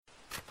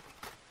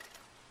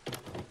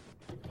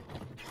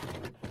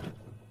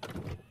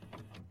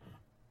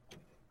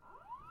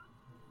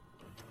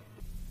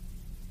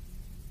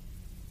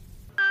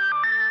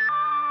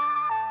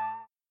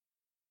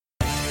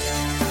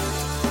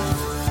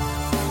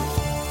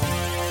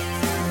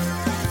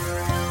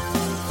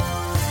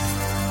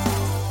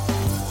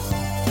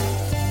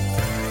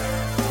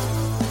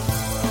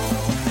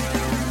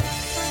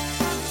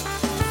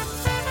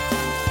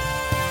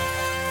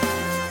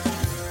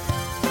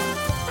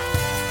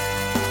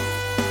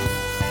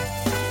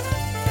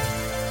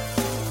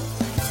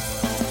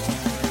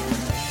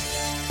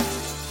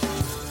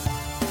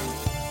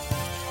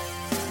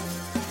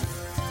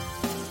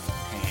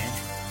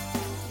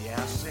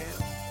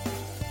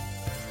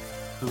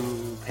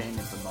painting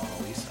of the Mona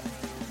Lisa?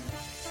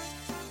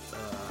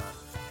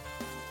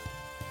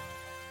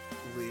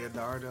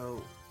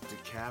 Leonardo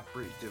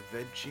DiCaprio, Da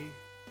Vinci.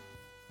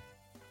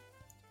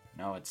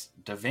 No, it's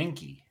Da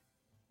Vinci.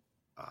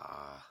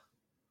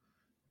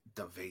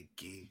 Da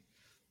Vinci.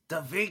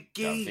 Da Vinci.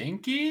 Da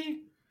Vinci?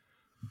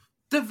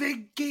 Da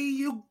Vinci,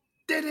 you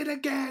did it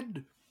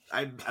again.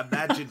 I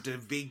imagine Da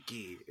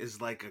Vinci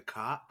is like a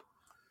cop,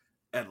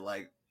 and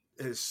like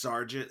his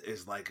sergeant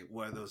is like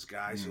one of those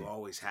guys who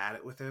always had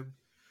it with him.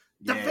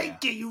 Da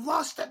Vinci, you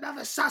lost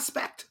another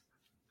suspect.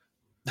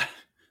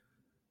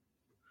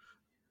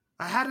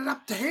 I had it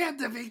up to hand,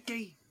 Da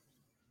Vinci.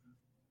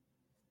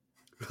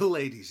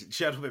 Ladies and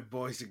gentlemen,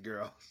 boys and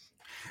girls.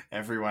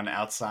 Everyone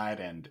outside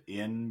and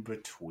in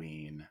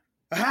between.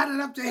 I had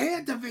it up to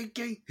hand, Da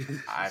Vinci.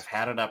 I've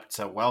had it up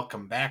to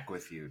welcome back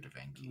with you, Da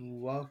Vinci.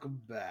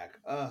 Welcome back.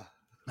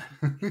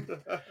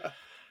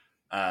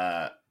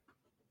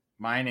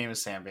 My name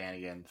is Sam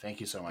Vanagan. Thank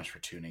you so much for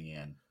tuning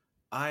in.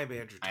 I'm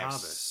Andrew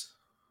Thomas.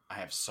 I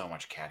have so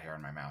much cat hair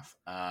in my mouth.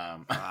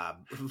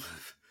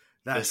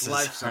 That's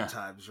life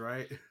sometimes,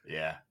 right?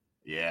 Yeah.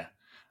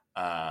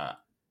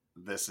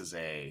 This is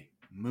a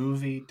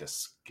movie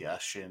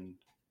discussion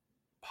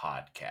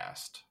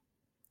podcast.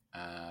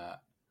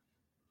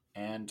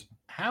 And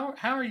how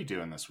are you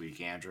doing this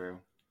week, Andrew?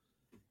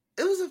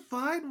 It was a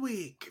fine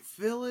week.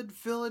 Feeling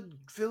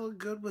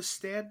good with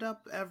stand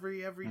up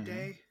every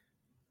day.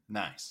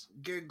 Nice.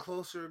 Getting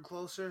closer and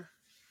closer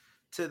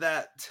to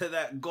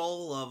that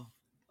goal of,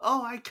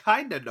 I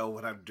kind of know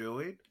what I'm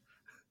doing.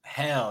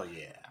 Hell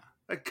yeah.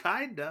 I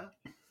kinda.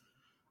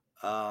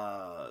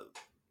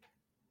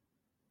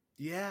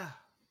 Yeah.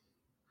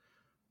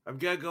 I'm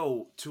gonna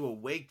go to a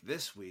wake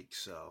this week,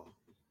 so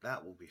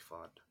that will be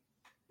fun.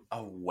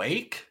 A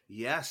wake?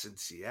 Yes, in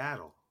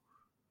Seattle.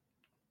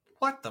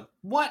 What?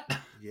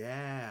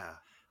 Yeah.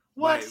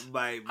 What?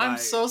 My I'm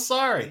so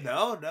sorry.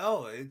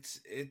 No, it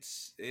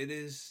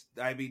is.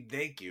 I mean,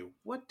 thank you.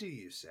 What do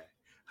you say?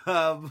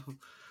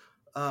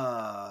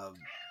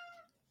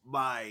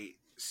 My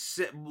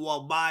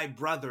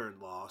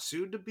brother-in-law,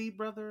 soon to be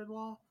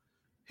brother-in-law,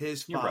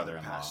 his father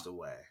passed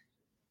away.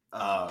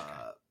 Okay.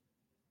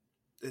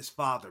 His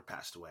father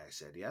passed away. I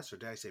said yes, or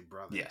did I say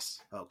brother?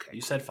 Yes. Okay.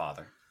 You said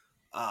father.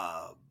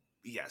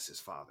 Yes, his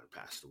father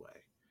passed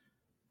away,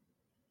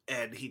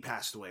 and he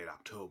passed away in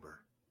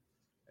October.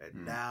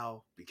 And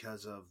now,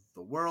 because of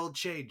the world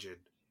changing,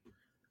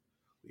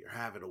 we are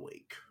having a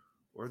wake,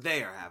 or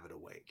they are having a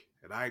wake,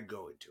 and I'm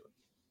going to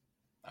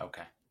it.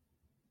 Okay.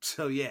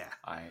 So yeah,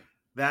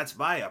 that's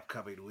my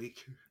upcoming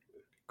week.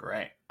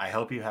 Great. I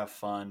hope you have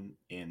fun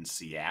in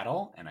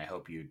Seattle, and I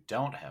hope you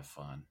don't have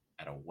fun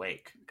at a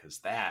wake, because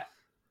that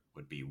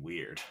would be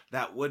weird.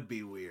 That would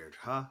be weird,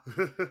 huh?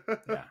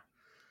 Yeah.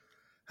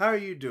 How are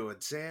you doing,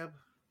 Sam?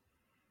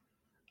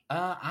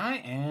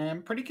 I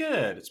am pretty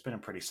good. It's been a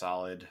pretty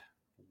solid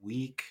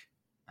week.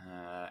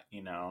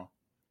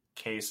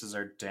 Cases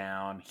are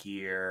down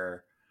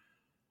here.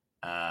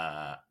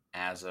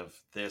 As of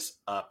this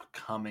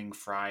upcoming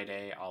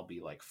Friday, I'll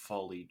be like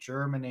fully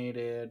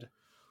germinated.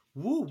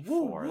 Woo,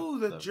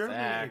 the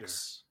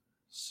germinator.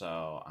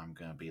 So I'm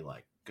gonna be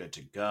like good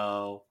to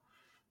go.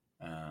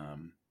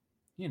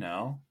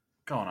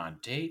 Going on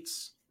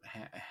dates,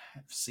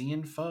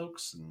 seeing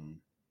folks,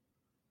 and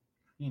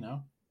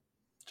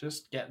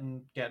just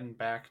getting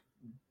back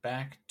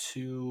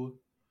to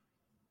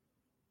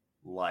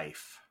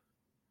life.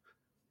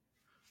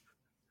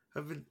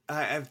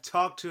 I've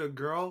talked to a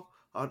girl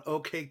on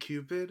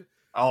OkCupid.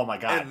 Oh my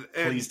god!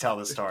 And please tell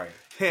this story.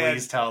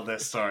 Please tell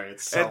this story.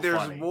 It's so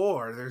funny.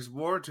 funny. There's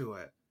more to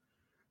it.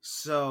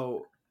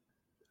 So,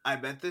 I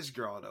met this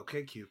girl on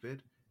OkCupid.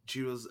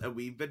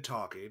 We've been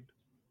talking,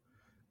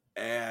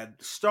 and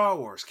Star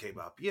Wars came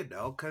up.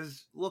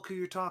 Because look who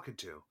you're talking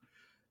to.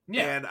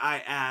 Yeah. And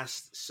I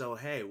asked, so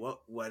hey,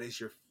 what is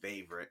your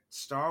favorite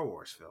Star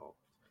Wars film?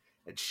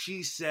 And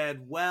she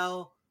said,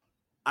 well,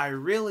 I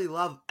really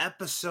love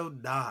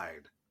Episode 9,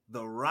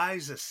 The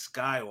Rise of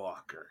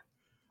Skywalker.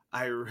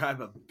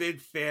 I'm a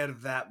big fan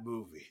of that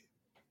movie.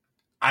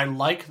 I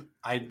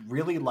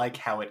really like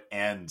how it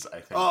ends,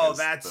 I think.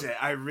 That's it.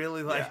 I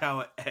really like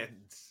how it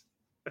ends.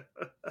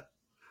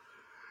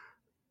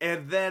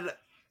 And then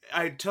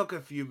I took a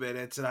few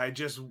minutes and I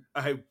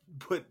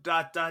put ...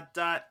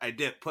 I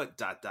didn't put ...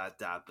 but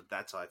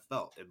that's how I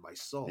felt in my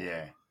soul.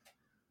 Yeah.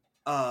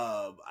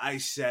 I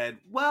said,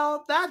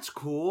 well, that's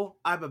cool.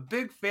 I'm a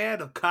big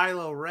fan of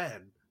Kylo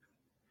Ren.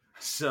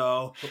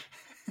 So,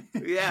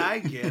 yeah, I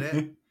get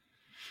it.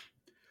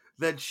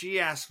 Then she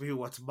asked me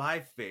what's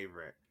my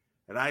favorite.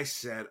 And I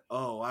said,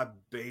 I'm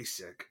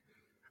basic.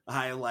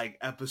 I like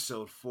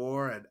Episode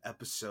 4 and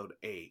Episode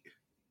 8.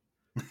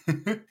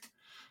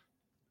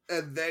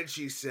 And then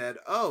she said,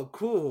 oh,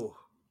 cool.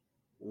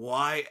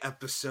 Why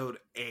Episode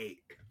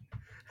 8?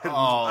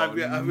 I'm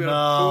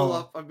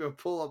gonna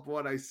pull up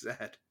what I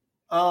said.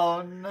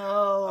 Oh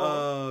no.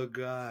 Oh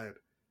god.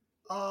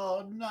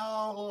 Oh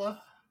no.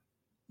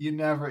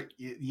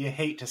 You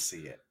hate to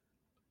see it.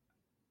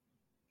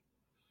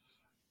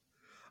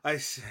 I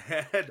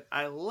said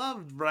I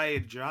loved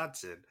Rian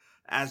Johnson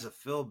as a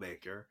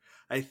filmmaker.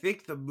 I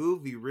think the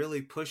movie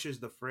really pushes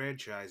the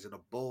franchise in a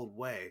bold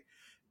way.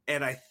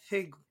 And I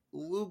think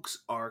Luke's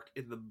arc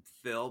in the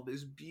film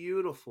is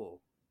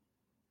beautiful.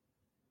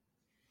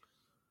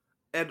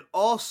 And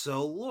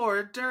also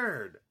Laura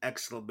Dern!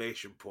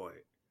 Exclamation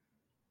point.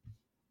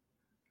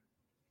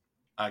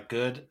 A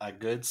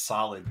good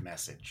solid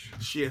message.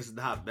 She has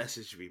not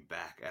messaged me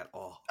back at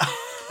all.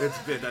 It's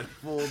been a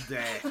full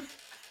day.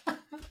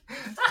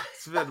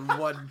 It's been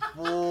one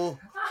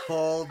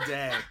full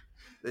day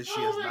that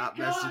she has not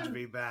messaged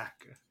me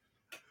back.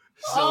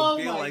 So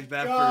feel like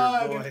that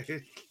for your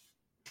boy.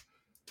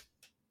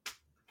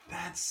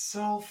 That's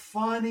so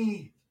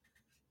funny.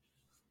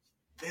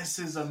 This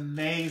is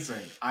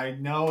amazing. I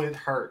know it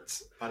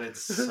hurts, but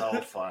it's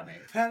so funny.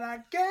 And I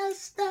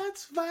guess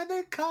that's why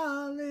they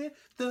call it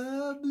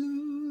the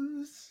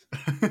blues.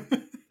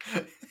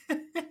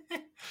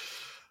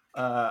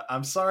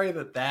 I'm sorry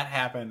that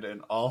happened,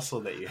 and also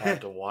that you had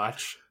to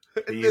watch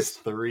these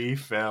 3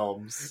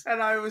 films.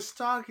 And I was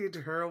talking to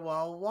her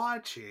while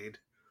watching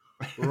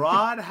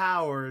Ron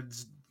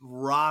Howard's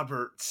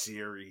Robert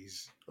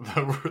series.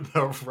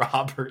 The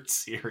Robert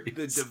series.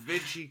 The Da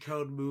Vinci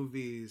Code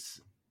movies.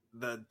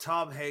 The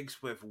Tom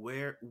Hanks with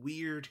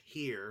Weird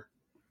Here.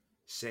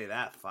 Say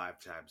that 5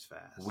 times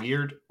fast.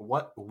 Weird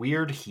what?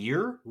 Weird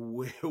Here?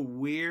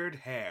 Weird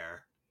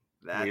Hair.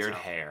 That's Weird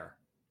Hair.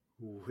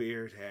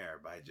 Weird Hair,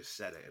 but I just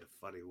said it in a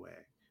funny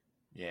way.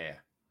 Yeah.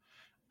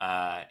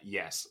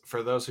 Yes.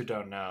 For those who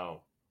don't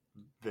know,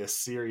 this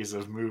series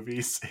of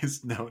movies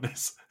is known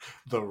as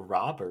the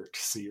Robert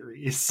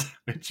series,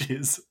 which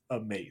is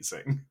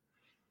amazing.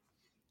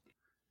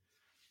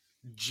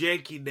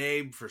 Janky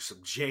name for some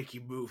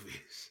janky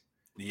movies.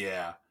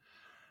 Yeah.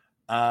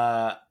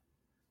 How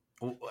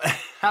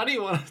do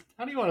you want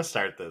to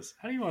start this?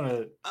 How do you want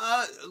to?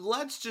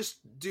 Let's just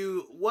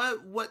do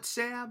what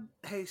Sam.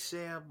 Hey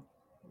Sam,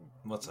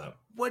 What's up?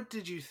 what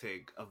did you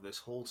think of this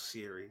whole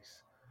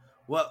series?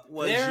 What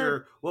were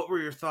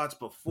your thoughts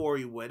before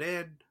you went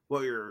in?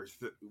 What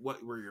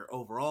were your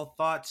overall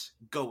thoughts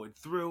going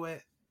through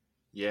it?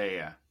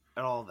 Yeah.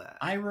 And all that.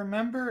 I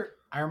remember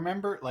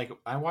like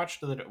I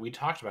watched we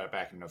talked about it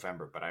back in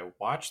November, but I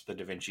watched the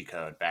Da Vinci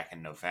Code back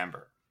in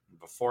November.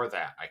 Before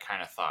that, I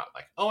kind of thought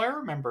like, oh, I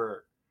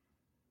remember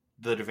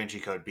the Da Vinci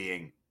Code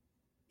being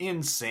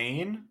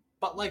insane,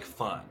 but like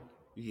fun.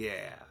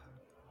 Yeah.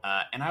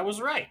 And I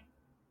was right.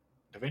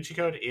 Da Vinci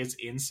Code is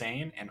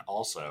insane and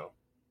also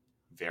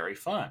very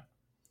fun.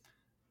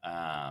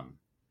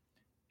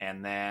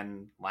 And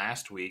then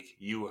last week,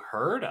 you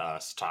heard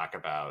us talk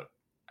about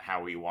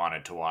how we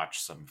wanted to watch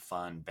some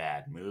fun,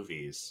 bad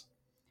movies.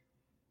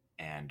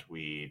 And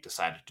we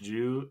decided to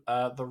do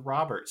the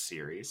Robert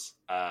series.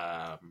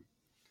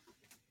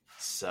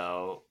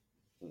 So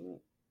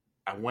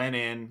I went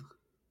in,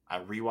 I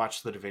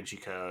rewatched the Da Vinci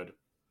Code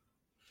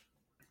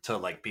to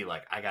like be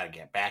like, I gotta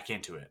get back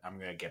into it. I'm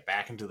gonna get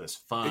back into this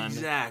fun,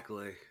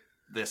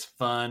 this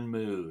fun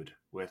mood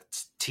with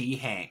T.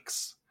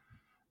 Hanks.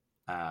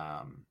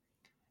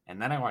 And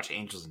then I watched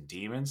Angels and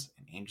Demons,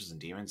 and Angels and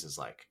Demons is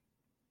like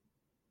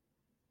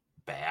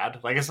bad.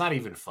 Like it's not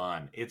even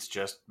fun. It's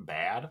just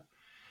bad.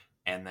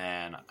 And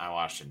then I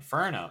watched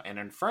Inferno, and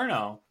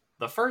Inferno,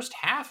 the first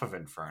half of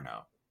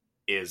Inferno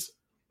is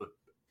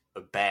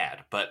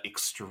bad, but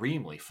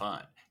extremely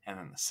fun. And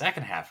then the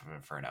second half of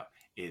Inferno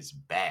is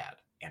bad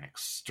and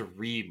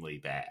extremely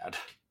bad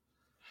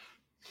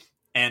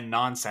and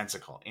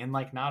nonsensical in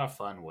like not a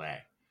fun way.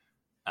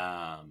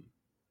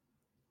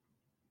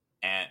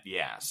 And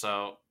yeah,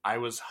 so I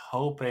was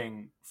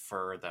hoping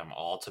for them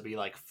all to be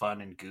like fun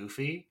and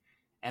goofy,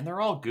 and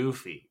they're all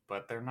goofy,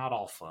 but they're not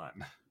all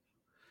fun.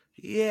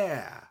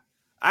 Yeah.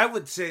 I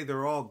would say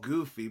they're all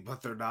goofy,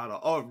 but they're not all...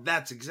 Oh,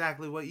 that's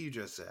exactly what you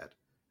just said.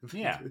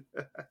 Yeah.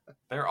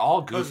 They're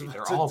all goofy.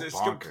 They're all bonkers.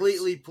 Just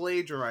completely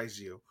plagiarize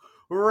you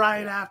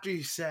right after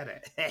you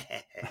said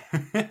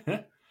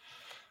it.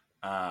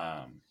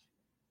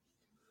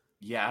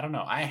 Yeah, I don't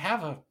know. I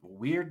have a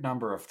weird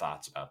number of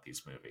thoughts about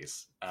these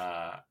movies.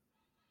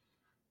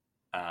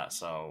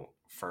 So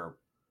for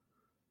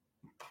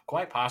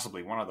quite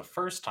possibly one of the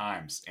first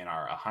times in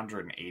our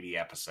 180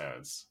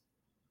 episodes,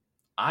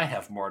 I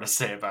have more to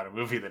say about a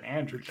movie than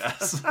Andrew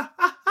does.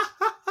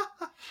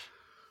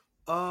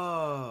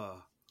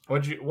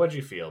 What'd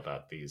you feel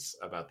about these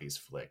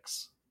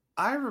flicks?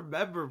 I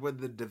remember when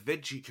the Da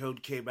Vinci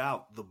Code came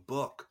out, the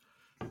book,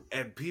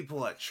 and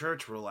people at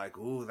church were like,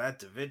 "Ooh, that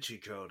Da Vinci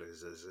Code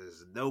is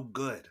no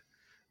good.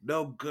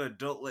 No good.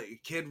 Don't let your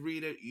kid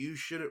read it. You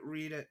shouldn't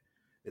read it.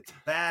 It's a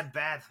bad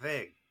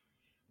thing."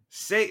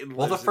 Satan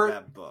lives in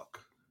that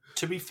book.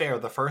 To be fair,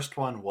 the first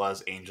one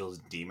was Angels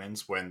and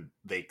Demons when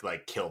they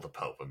like kill the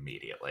Pope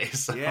immediately.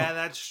 So. Yeah,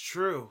 that's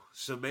true.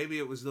 So maybe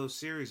it was those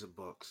series of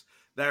books.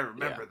 That I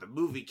remember the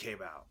movie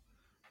came out,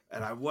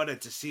 and I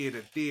wanted to see it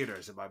in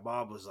theaters, and my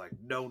mom was like,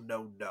 "No."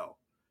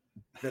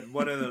 Then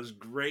one of those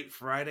great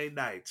Friday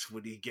nights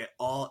when you get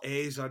all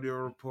A's on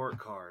your report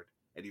card,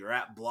 and you're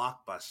at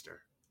Blockbuster,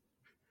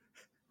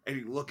 and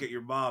you look at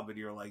your mom, and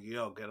you're like,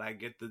 "Yo, can I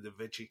get the Da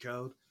Vinci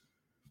Code?"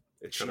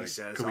 And she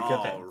says,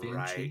 "All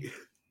right."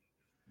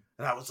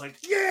 And I was like,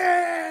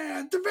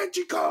 yeah, Da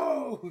Vinci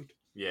Code.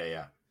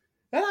 Yeah.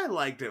 And I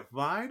liked it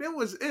fine. It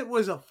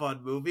was a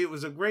fun movie. It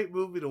was a great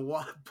movie to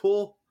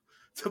pull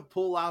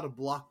out a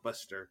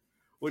blockbuster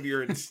when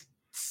you're in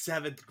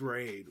 7th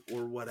grade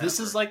or whatever. This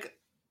is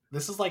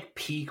like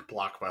peak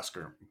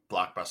blockbuster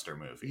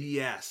movie.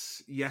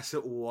 Yes,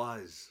 it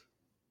was.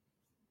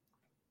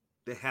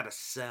 They had a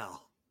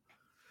sell.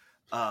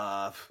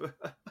 And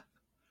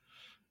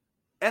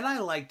I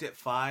liked it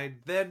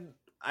fine. Then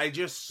I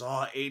just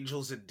saw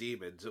Angels and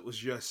Demons. It was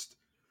just,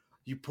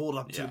 you pulled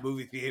up to the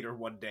movie theater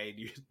one day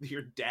and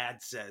your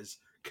dad says,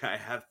 "Can I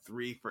have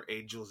 3 for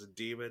Angels and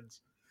Demons?"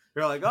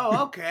 You're like,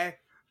 "Oh, okay."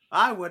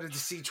 I wanted to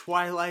see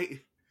Twilight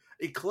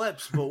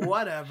Eclipse, but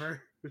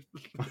whatever.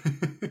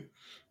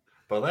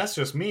 Well, that's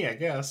just me, I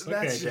guess.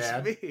 That's okay, just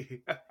Dad.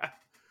 me.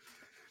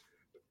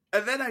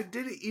 And then I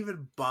didn't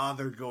even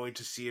bother going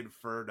to see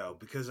Inferno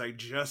because I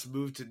just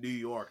moved to New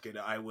York and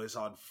I was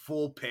on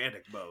full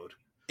panic mode.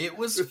 It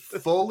was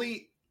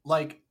fully,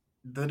 like,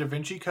 the Da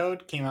Vinci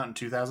Code came out in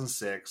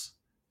 2006,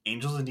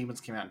 Angels and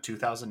Demons came out in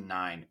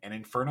 2009, and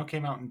Inferno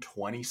came out in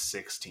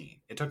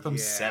 2016. It took them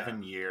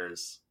 7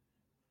 years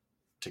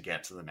to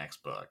get to the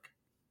next book.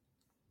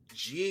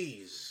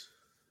 Jeez.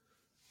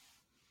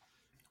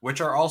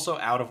 Which are also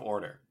out of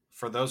order.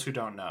 For those who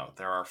don't know,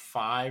 there are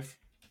 5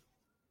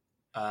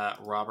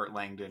 Robert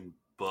Langdon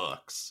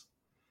books,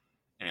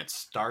 and it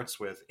starts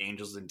with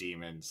Angels and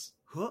Demons,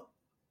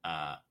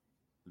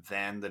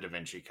 then the Da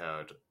Vinci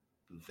Code,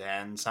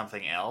 then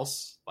something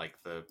else,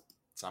 like the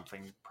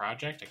something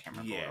project. I can't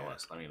remember what it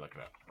was. Let me look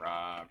it up.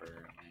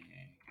 Robert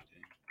Langdon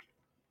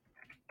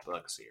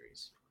book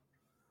series.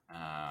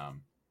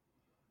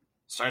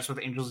 Starts with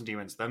Angels and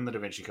Demons, then the Da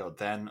Vinci Code,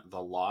 then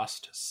the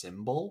Lost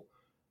Symbol,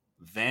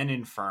 then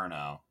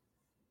Inferno,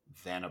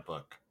 then a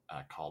book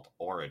called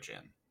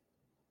Origin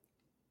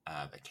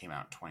that came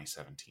out in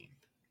 2017.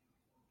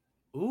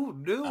 Ooh,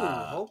 new.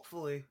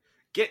 Hopefully,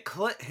 get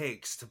Clint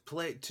Hanks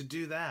to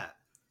do that.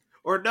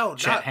 Or no,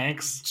 Chet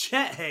Hanks.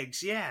 Chet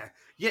Hanks, yeah.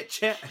 Get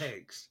Chet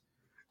Hanks.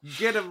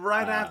 Get him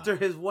right after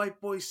his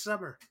White Boy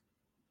Summer.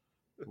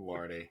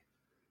 Lordy.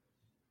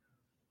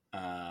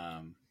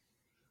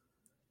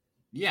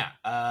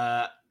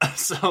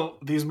 So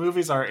these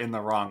movies are in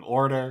the wrong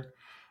order.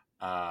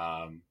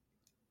 And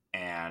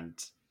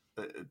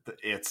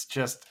it's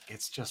just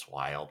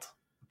wild.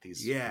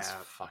 These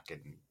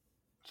fucking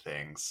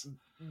things.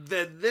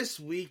 Then this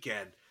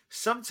weekend,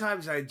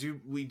 sometimes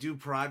we do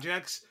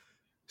projects.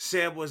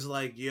 Sam was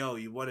like, "Yo,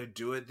 you want to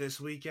do it this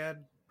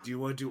weekend? Do you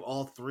want to do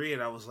all 3?"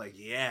 And I was like,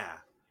 "Yeah."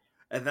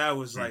 And then I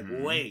was like,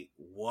 "Wait,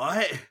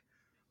 what?"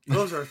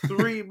 Those are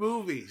 3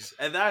 movies.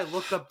 And then I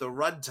looked up the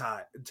run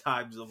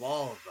times of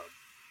all of them.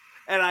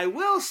 And I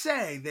will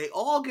say they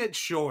all get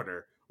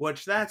shorter,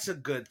 which that's a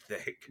good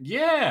thing.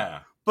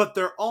 Yeah. But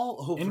they're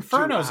all over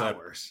Inferno's 2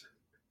 hours.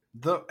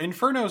 The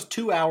Inferno's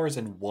 2 hours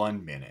and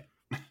 1 minute.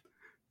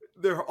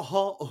 They're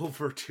all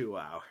over 2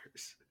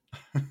 hours.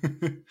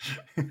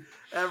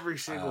 Every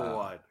single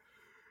one.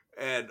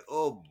 And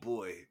oh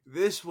boy,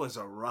 this was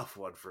a rough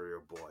one for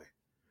your boy.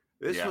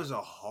 This was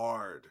a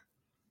hard.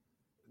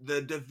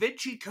 The Da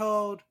Vinci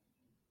Code,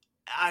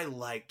 I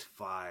liked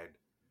fine.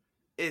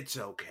 It's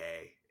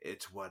okay.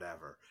 It's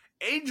whatever.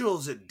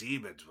 Angels and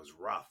Demons was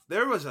rough.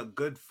 There was a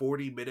good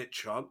 40-minute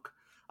chunk.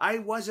 I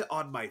wasn't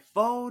on my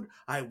phone.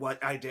 I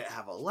didn't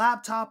have a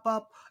laptop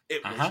up.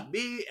 It was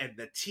me and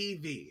the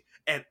TV,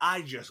 and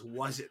I just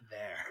wasn't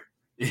there.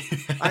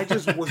 I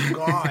just was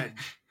gone.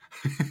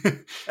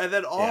 And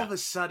then all of a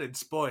sudden,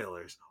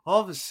 spoilers. All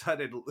of a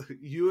sudden,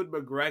 Ewan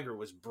McGregor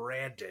was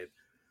Brandon,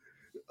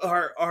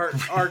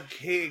 our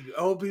king,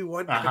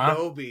 Obi-Wan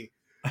Kenobi.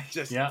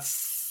 Just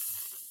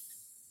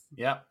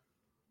Yep.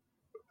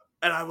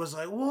 And I was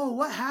like, "Whoa,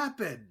 what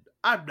happened?"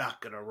 I'm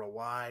not gonna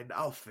rewind.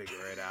 I'll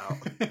figure it out.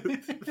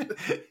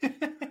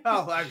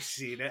 I've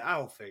seen it.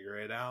 I'll figure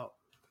it out.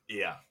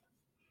 Yeah.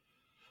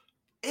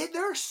 And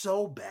they're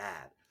so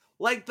bad.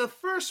 Like, the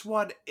first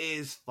one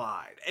is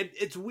fine. And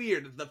it's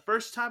weird. The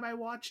first time I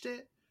watched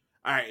it,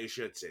 I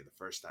should say the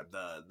first time,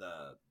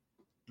 the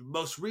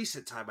most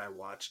recent time I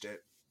watched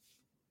it,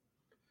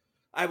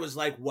 I was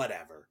like,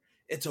 whatever.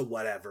 It's a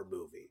whatever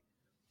movie.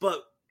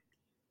 But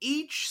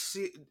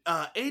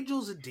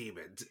Angels and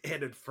Demons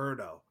and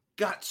Inferno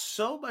got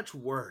so much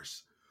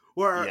worse.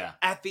 Where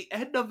at the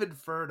end of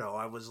Inferno,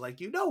 I was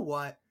like, you know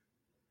what?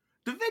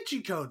 Da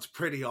Vinci Code's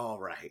pretty all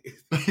right.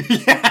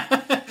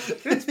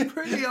 It's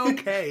pretty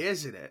okay,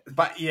 isn't it?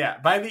 But yeah,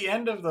 by the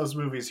end of those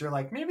movies, you're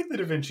like, maybe the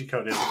Da Vinci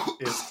Code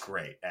is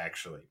great,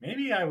 actually.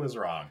 Maybe I was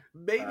wrong.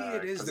 Maybe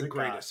it is the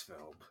greatest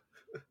film.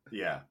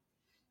 Yeah.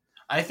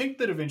 I think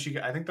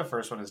the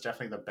first one is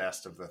definitely the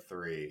best of the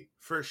 3.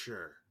 For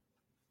sure.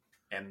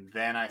 And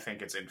then I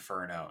think it's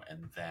Inferno,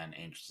 and then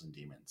Angels and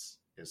Demons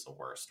is the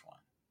worst one.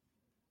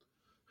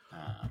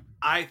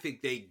 I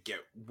think they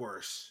get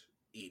worse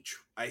each.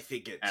 I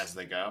think it's as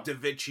they go. Da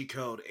Vinci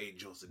Code,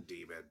 Angels and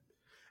Demon.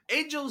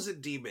 Angels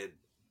and Demon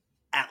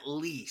at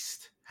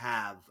least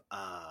have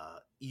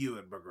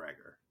Ewan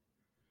McGregor.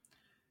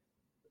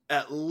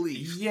 At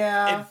least.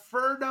 Yeah.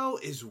 Inferno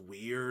is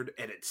weird,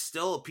 and it's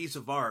still a piece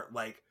of art.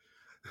 Like,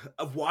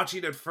 of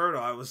watching Inferno,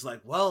 I was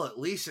like, well, at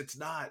least it's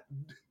not.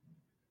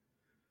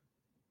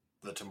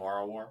 The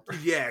Tomorrow War.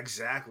 Yeah,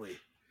 exactly.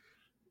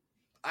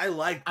 I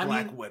like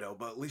Black Widow,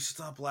 but at least it's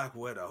not Black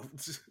Widow.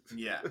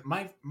 Yeah,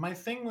 the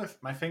thing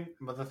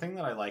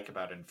that I like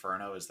about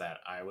Inferno is that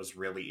I was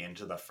really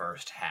into the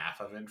first half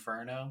of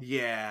Inferno.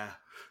 Yeah,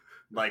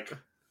 like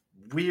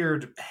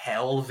weird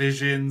hell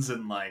visions,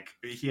 and like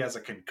he has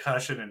a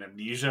concussion and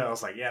amnesia. I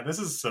was like, yeah, this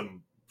is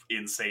some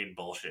insane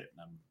bullshit,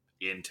 and I'm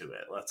into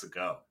it. Let's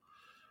go.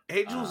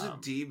 Angels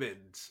and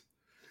Demons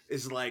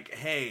is like,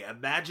 hey,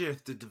 imagine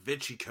if the Da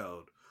Vinci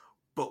Code,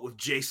 but with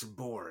Jason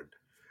Bourne.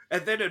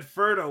 And then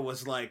Inferno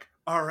was like,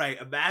 all right,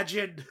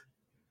 imagine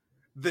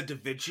the Da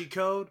Vinci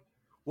Code.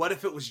 What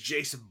if it was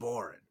Jason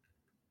Bourne?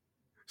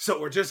 So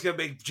we're just going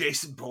to make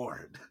Jason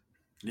Bourne.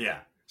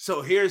 Yeah.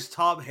 So here's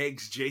Tom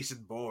Hanks'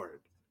 Jason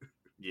Bourne.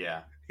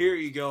 Yeah. Here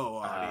you go,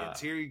 audience.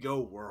 Here you go,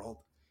 world.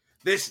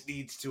 This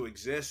needs to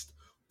exist.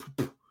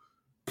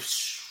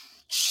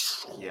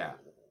 Yeah.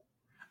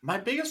 My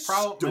biggest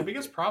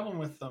problem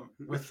with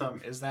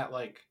them is that,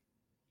 like,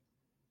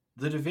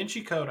 the Da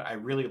Vinci Code I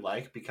really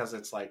like because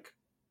it's like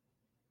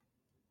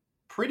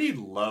pretty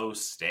low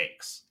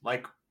stakes.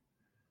 Like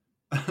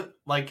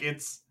like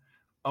it's,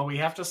 oh, we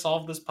have to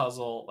solve this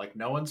puzzle. Like,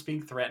 no one's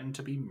being threatened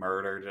to be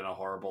murdered in a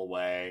horrible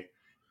way.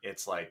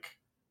 It's like,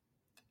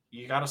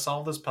 you got to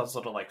solve this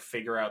puzzle to, like,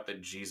 figure out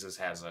that Jesus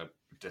has a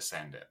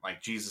descendant.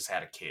 Like, Jesus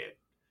had a kid.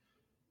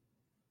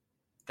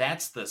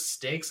 That's the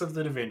stakes of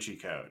the Da Vinci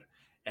Code.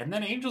 And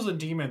then Angels and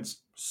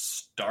Demons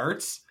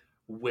starts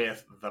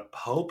with the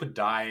Pope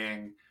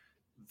dying,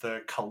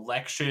 the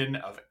collection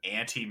of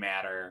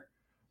antimatter,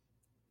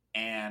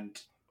 and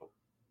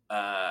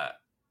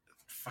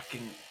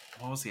fucking,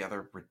 what was the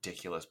other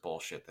ridiculous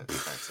bullshit that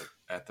starts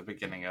at the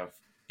beginning of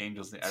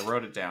Angels? I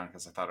wrote it down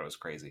because I thought it was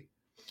crazy.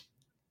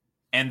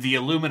 And the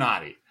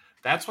Illuminati.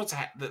 That's what's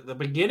the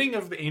beginning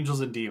of the Angels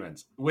and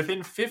Demons.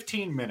 Within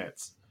 15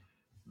 minutes,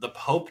 the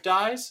Pope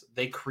dies,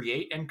 they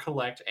create and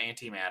collect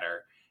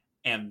antimatter,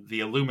 and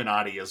the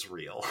Illuminati is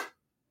real.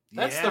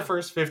 That's the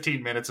first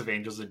 15 minutes of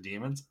Angels and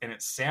Demons, and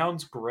it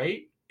sounds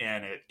great,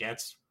 and it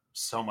gets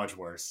so much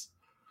worse.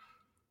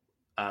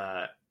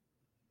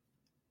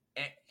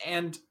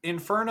 And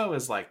Inferno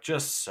is, like,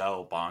 just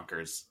so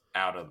bonkers,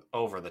 out of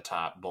over the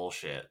top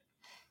bullshit.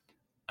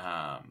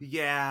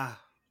 Yeah.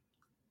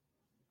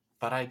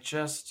 But I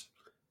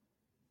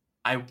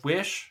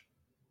wish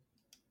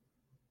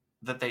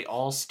that they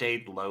all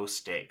stayed low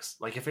stakes.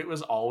 Like, if it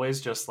was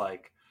always just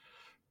like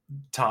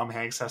Tom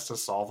Hanks has to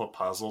solve a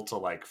puzzle to,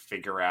 like,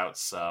 figure out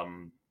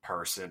some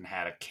person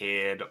had a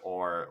kid,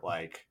 or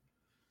like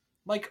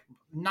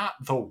not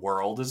the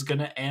world is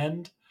gonna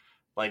end.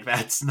 Like,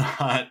 that's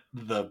not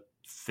the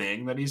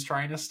thing that he's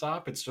trying to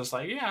stop. It's just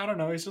like, yeah, I don't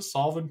know, he's just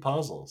solving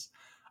puzzles.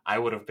 I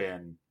would have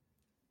been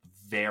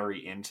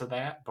very into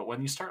that. But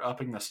when you start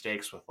upping the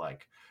stakes with,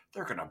 like,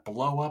 they're gonna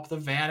blow up the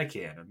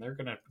Vatican and they're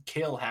gonna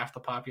kill half the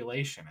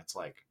population, it's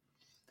like,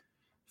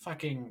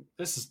 fucking,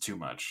 this is too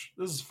much.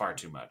 This is far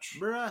too much.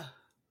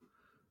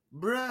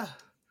 Bruh.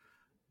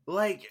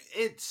 Like,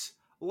 it's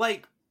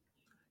like,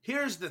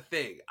 here's the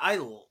thing.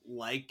 I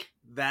like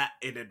that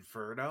in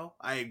Inferno.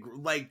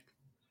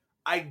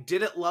 I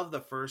didn't love the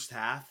first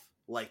half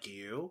like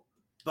you,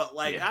 but,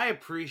 like, I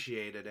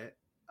appreciated it.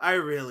 I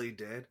really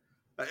did.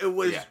 It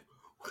was,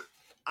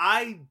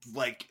 I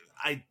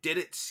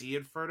didn't see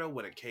Inferno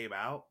when it came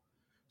out,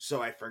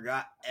 so I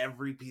forgot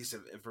every piece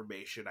of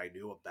information I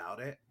knew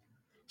about it.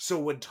 So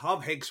when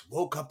Tom Hanks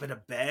woke up in a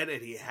bed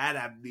and he had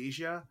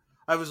amnesia,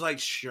 I was like,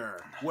 sure,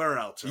 where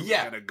else are we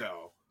going to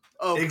go?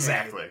 Okay,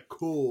 exactly.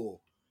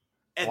 Cool.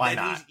 And why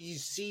then not? You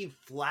see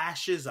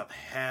flashes of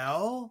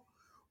hell?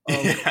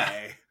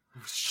 Okay,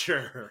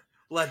 sure.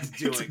 Let's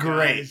do it,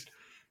 great. Guys.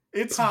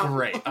 It's pop,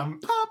 great.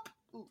 Pop.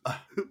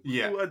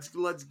 Yeah.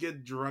 Let's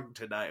get drunk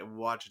tonight and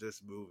watch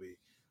this movie.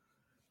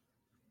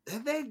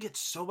 And then it gets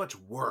so much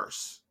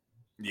worse.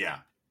 Yeah.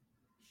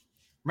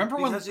 Remember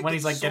when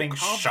he's, like, so getting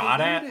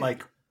shot at,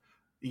 like,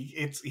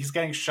 he's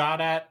getting shot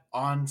at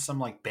on some,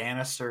 like,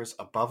 banisters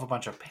above a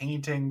bunch of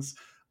paintings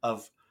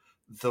of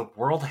the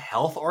World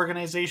Health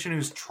Organization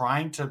who's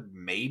trying to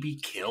maybe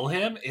kill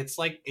him? It's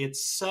like,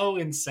 it's so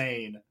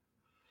insane.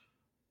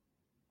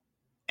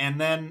 And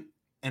then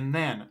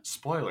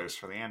spoilers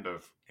for the end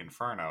of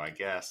Inferno, I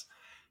guess.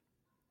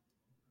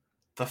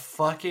 The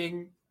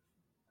fucking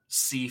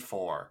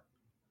C4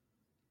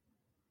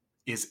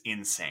 is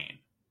insane.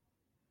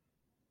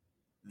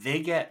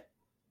 They get,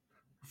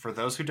 for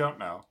those who don't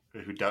know,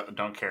 who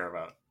don't care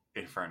about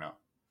Inferno,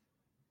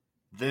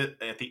 the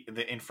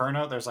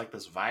Inferno, there's, like,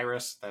 this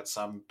virus that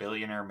some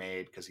billionaire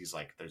made because he's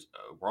like, the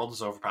world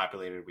is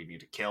overpopulated, we need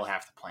to kill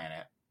half the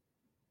planet,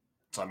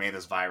 so I made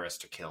this virus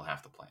to kill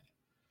half the planet.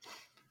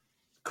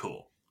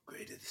 Cool.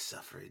 Greater the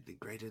suffering, the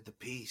greater the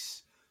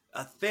peace.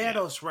 A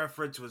Thanos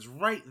reference was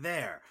right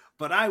there,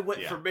 but I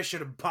went for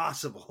Mission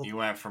Impossible. You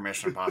went for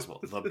Mission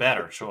Impossible, the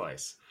better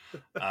choice.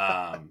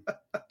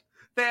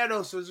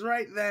 Thanos was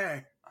right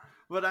there.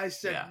 But I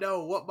said Yeah.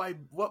 no. What my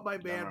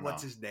man? No.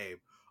 What's his name?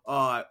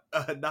 Not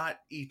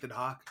Ethan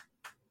Hawke.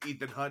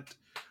 Ethan Hunt.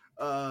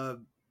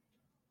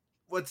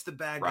 What's the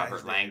bad guy's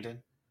Robert name?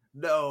 Langdon.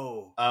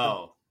 No.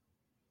 Oh,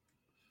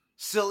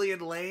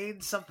 Cillian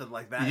Lane, something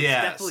like that.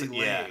 Yeah, It's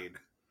definitely yeah. Lane.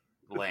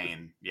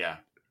 Lane. Yeah.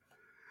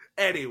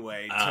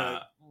 Anyway,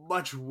 to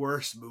much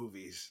worse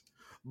movies.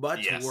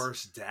 Much Yes.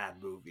 worse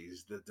dad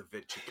movies. The Da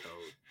Vinci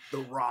Code. The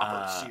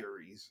Robert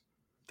series.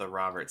 The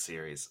Robert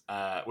series,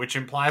 which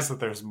implies that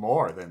there's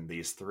more than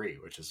these three,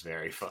 which is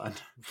very fun.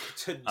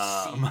 To see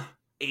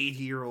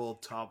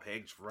 80-year-old Tom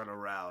Hanks run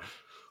around.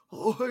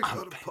 Oh, I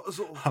got a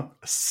puzzle. I'm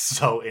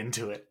so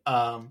into it.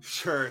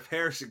 Sure, if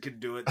Harrison can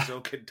do it,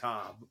 so can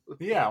Tom.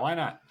 Yeah, why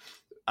not?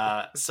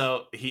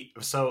 So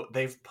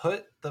they've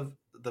put the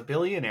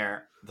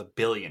billionaire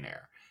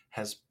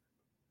has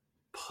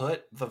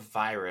put the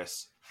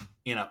virus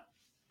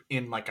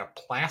in like a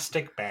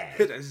plastic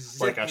bag, In a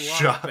like a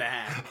Ziploc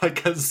bag.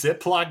 like a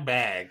Ziploc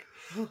bag,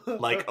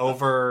 like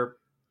over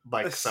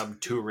like some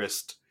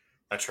tourist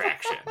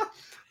attraction.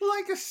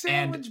 Like a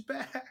sandwich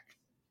bag.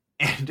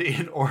 And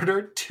in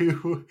order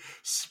to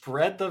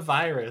spread the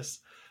virus,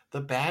 the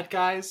bad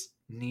guys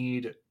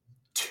need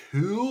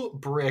 2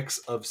 bricks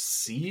of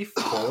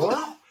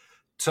C4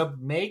 to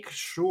make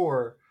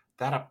sure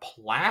that a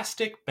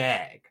plastic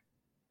bag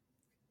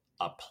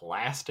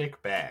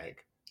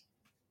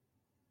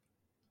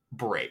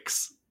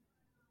breaks.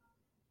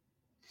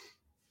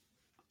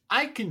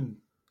 I can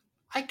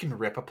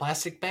rip a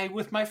plastic bag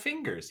with my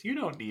fingers. You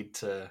don't need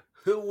to.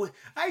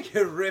 I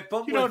can rip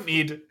them. You don't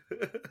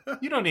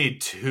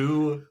need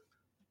 2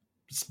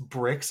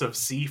 bricks of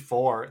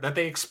C4 that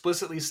they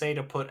explicitly say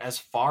to put as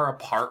far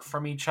apart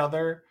from each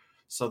other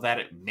so that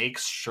it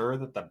makes sure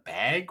that the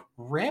bag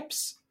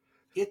rips.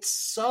 It's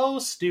so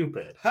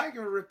stupid. I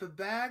can rip a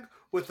bag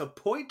with a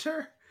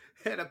pointer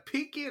and a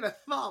pinky and a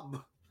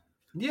thumb.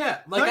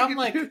 Yeah,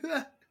 like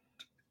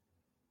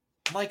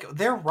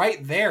they're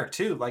right there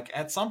too. Like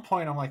at some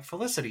point I'm like,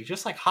 Felicity,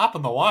 just like hop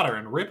in the water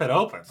and rip it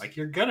open. Like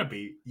you're gonna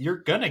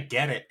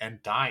get it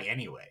and die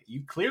anyway.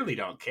 You clearly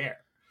don't care.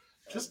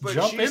 Just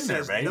jump in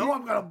there, baby. No,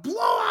 I'm gonna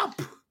blow up.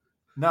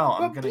 No,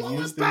 I'm gonna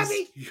use these.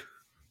 Baby.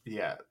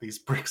 Yeah, these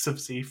bricks of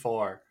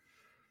C4.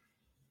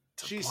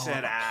 She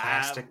said, a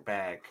plastic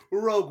bag.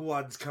 Rogue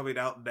One's coming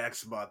out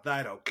next month.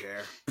 I don't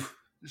care.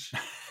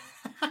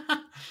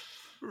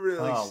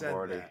 Really said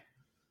Lordy. that.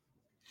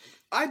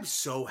 I'm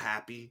so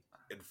happy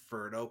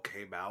Inferno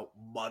came out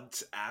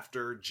months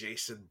after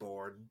Jason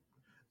Bourne,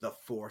 the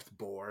 4th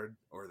Bourne,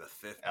 or the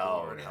 5th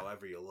Bourne,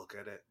 however you look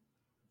at it.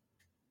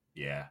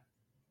 Yeah.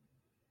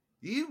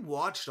 You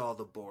watched all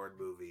the Bourne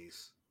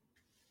movies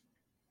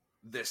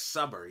this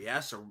summer,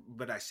 yes? Or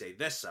when I say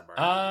this summer,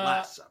 I mean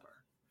last summer.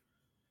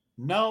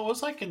 No, it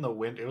was like in the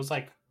winter. It was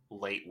like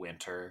late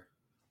winter.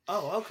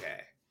 Oh,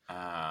 okay.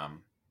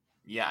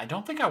 Yeah, I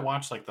don't think I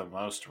watched like the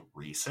most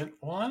recent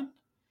one.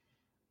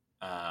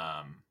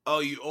 Oh,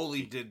 you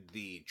only did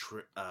the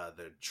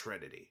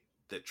Trinity.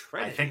 The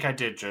Trinity. I think I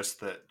did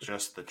just the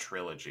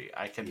trilogy.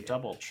 I can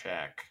double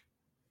check.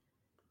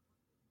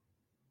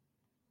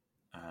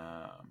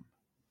 Let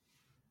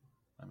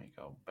me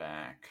go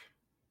back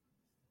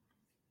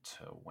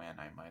to when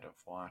I might have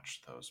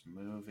watched those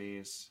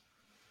movies.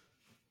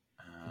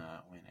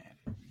 When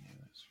added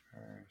news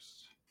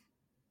first.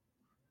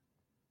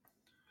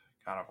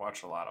 God, I've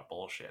watched a lot of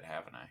bullshit,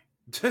 haven't I?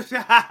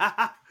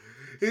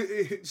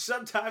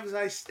 Sometimes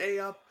I stay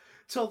up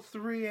till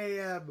 3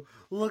 a.m.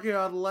 looking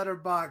on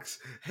Letterboxd,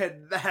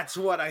 and that's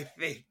what I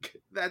think.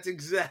 That's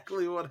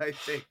exactly what I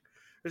think.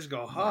 Just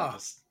go,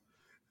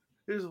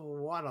 just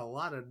want a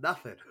lot of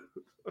nothing.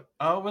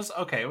 Oh, it was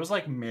okay. It was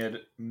like mid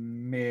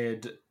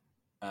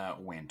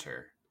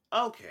winter.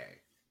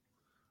 Okay.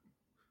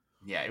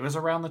 Yeah, it was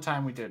around the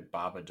time we did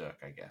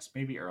Babadook, I guess.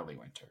 Maybe early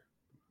winter.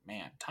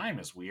 Man, time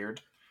is weird.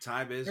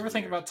 Time is You ever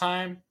think about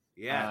time?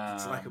 Yeah,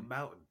 it's like a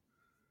mountain.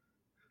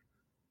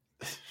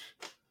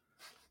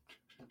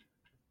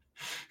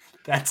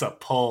 That's a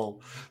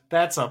pull.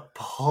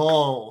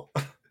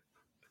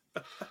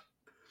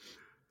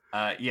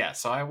 Yeah,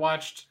 so I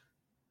watched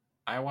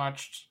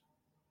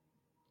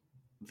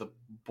The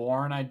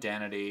Bourne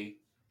Identity,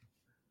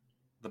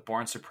 The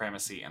Bourne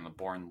Supremacy, and The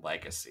Bourne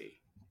Legacy.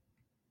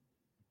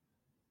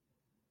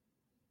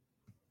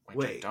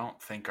 Which I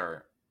don't think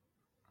are...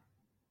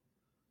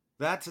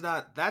 That's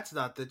not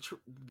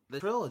the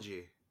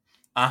trilogy.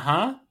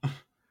 Uh-huh.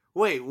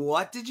 Wait,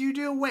 what did you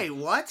do? Wait,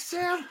 what,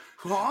 Sam?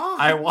 Huh?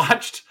 I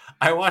watched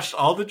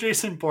all the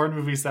Jason Bourne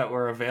movies that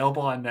were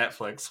available on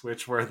Netflix,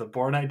 which were The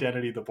Bourne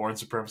Identity, The Bourne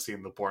Supremacy,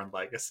 and The Bourne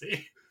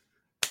Legacy.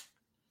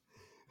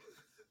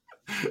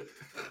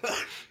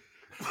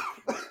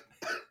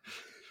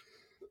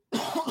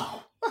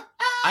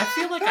 I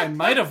feel like I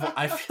might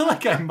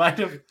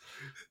have.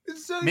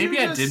 So maybe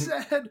I didn't.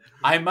 Said,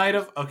 I might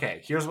have.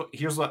 Okay, here's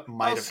what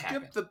might have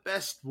happened. Skip the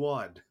best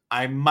one.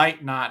 I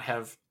might not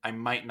have.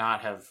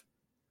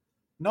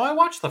 No, I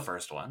watched the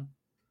first one.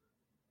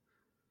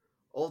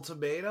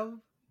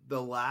 Ultimatum,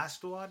 the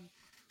last one.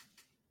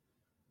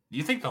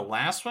 You think the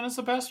last one is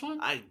the best one?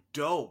 I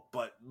don't,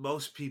 but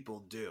most people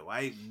do.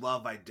 I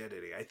love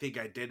Identity. I think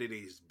Identity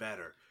is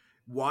better.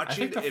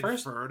 Watching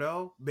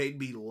Inferno made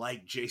me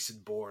like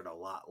Jason Bourne a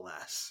lot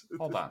less.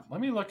 Hold on. Let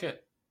me look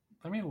at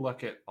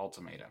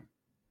Ultimatum.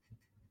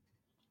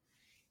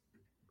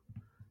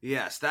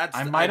 Yes, that's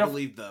I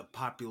believe the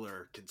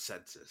popular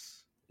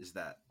consensus is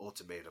that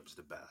Ultimatum's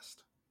the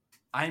best.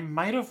 I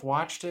might have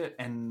watched it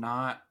and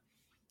not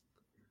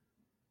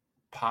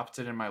popped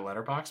it in my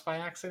letterbox by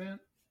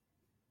accident.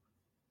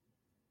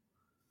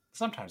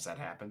 Sometimes that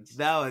happens.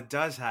 No, it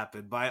does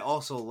happen, but I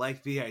also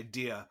like the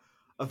idea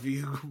of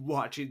you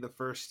watching the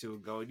first two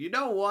and going, you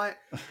know what?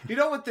 You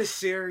know what this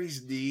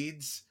series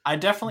needs? I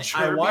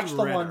watched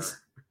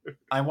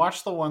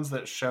the ones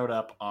that showed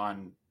up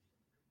on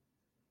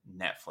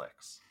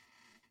Netflix.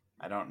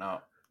 I don't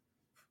know.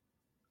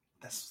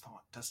 This is the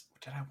one.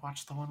 Did I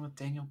watch the one with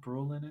Daniel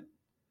Bruhl in it?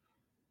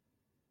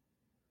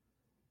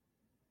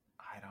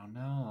 I don't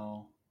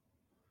know.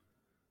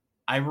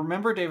 I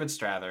remember David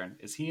Strathairn.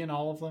 Is he in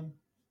all of them?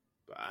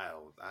 I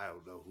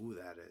don't know who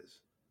that is.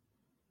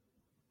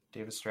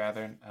 David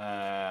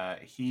Strathairn.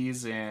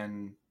 He's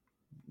in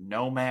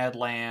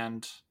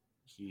Nomadland.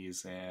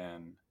 He's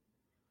in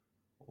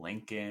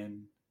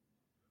Lincoln.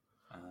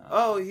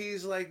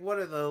 He's like one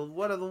of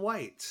the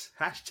whites.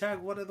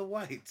 Hashtag one of the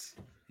whites.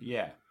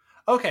 Yeah.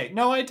 Okay.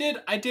 No, I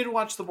did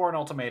watch the Bourne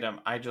Ultimatum.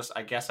 I guess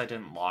I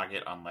didn't log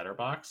it on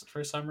Letterboxd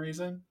for some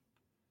reason.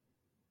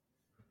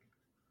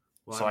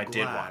 Well, so I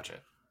did watch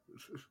it.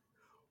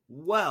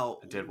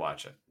 Well, I did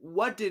watch it.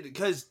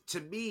 Because to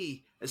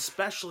me,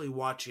 especially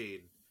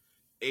watching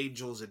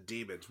Angels and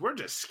Demons, we're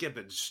just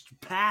skipping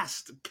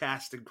past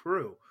cast and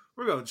crew.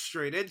 We're going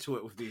straight into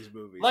it with these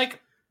movies.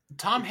 Like,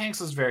 Tom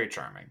Hanks is very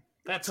charming.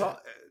 That's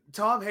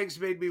Tom Hanks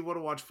made me want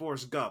to watch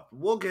Forrest Gump.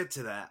 We'll get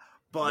to that.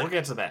 But we'll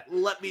get to that.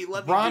 Let me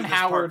Ron do this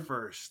Howard part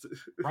first.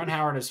 Ron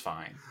Howard is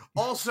fine.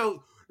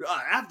 Also,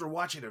 after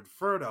watching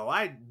Inferno,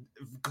 I've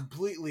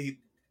completely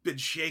been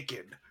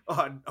shaken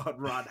on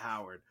Ron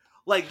Howard.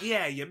 Like,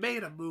 yeah, you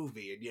made a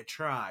movie and you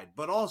tried,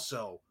 but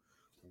also,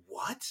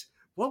 what?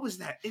 What was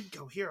that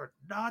incoherent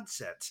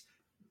nonsense?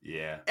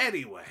 Yeah.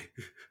 Anyway,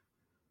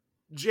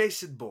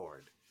 Jason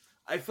Bourne.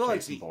 I feel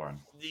Jason like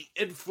Bourne. The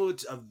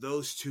influence of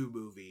those two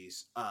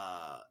movies,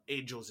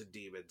 Angels and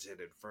Demons and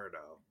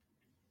Inferno,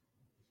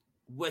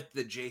 with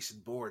the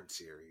Jason Bourne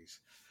series,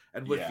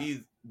 and with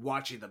you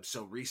watching them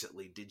so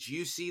recently, did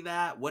you see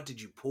that? What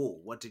did you pull?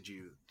 What did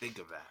you think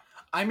of that?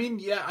 I mean,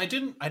 yeah, I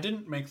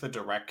didn't make the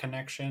direct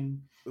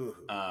connection.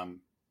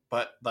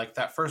 But like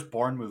that first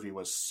Bourne movie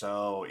was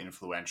so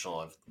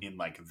influential in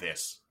like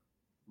this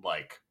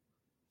like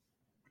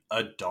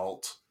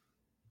adult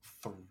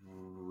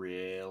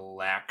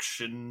thrill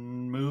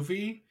action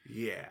movie.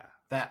 Yeah.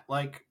 That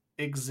like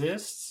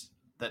exists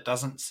that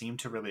doesn't seem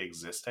to really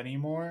exist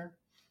anymore.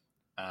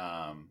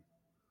 I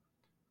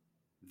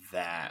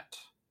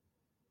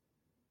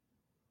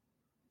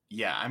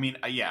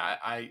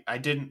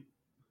didn't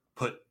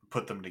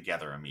put them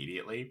together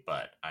immediately,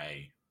 but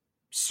I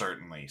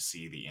certainly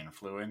see the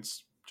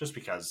influence just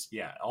because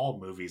all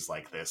movies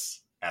like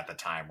this at the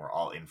time were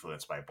all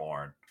influenced by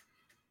Bourne.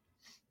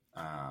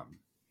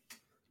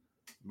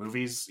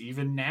 Movies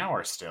even now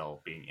are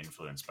still being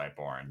influenced by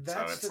Bourne. That's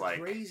so it's the like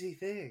crazy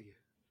thing.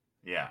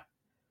 Yeah.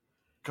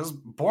 Cuz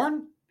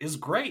Bourne is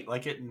great.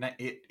 Like it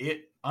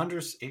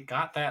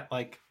got that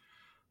like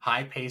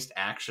high-paced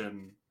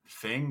action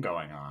thing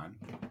going on.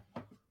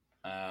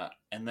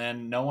 And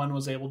then no one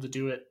was able to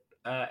do it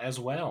as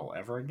well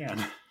ever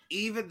again.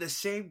 Even the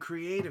same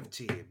creative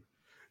team.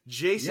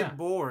 Jason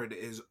Bourne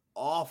is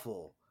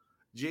awful.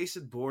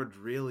 Jason Bourne's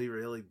really,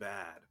 really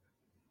bad.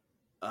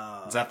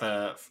 Is that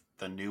the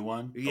new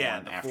one? The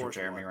one the after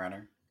Jeremy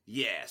Renner?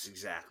 Yes,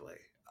 exactly.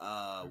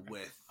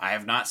 Okay. I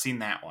have not seen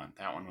that one.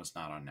 That one was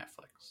not on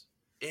Netflix.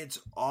 It's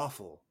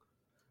awful.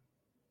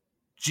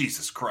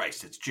 Jesus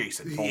Christ, it's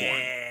Jason Bourne.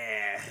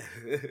 Yeah.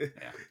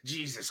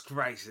 Jesus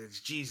Christ,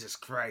 it's Jesus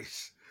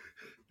Christ.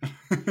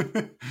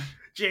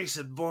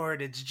 Jason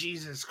Bourne, it's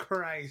Jesus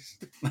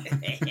Christ.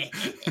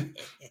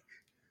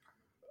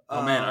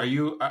 Oh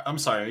man, I'm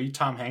sorry, are you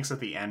Tom Hanks at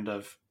the end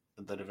of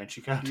the Da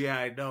Vinci Code? Yeah,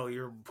 I know.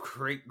 Your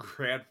great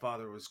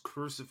grandfather was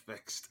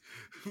crucifixed.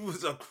 He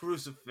was a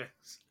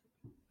crucifix.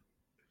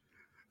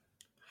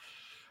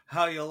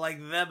 How you like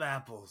them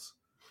apples?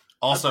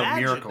 Also,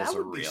 miracles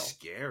are real. Be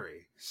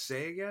scary.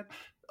 Say again?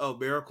 Oh,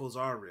 miracles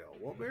are real.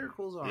 Well,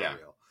 miracles are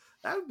real.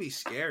 That would be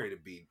scary to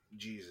be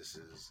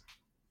Jesus's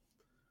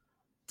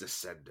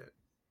descendant.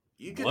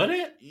 Would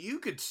it? You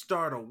could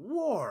start a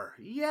war.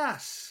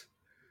 Yes.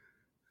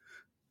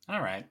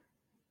 All right.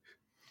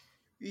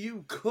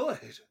 You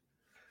could.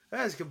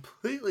 That is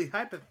completely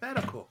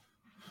hypothetical.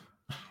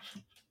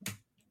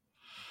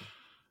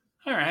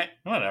 All right.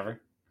 Whatever.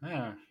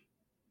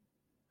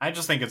 I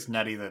just think it's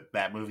nutty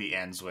that movie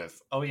ends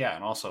with, oh yeah,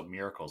 and also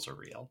miracles are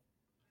real.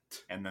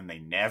 And then they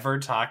never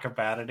talk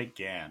about it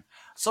again.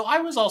 So I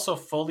was also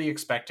fully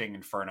expecting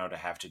Inferno to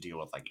have to deal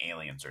with like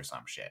aliens or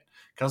some shit.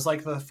 Because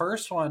like the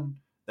first one,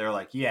 they're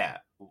like, yeah,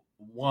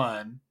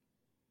 one,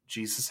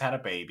 Jesus had a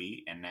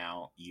baby, and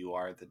now you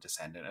are the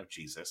descendant of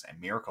Jesus, and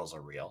miracles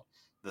are real.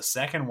 The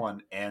second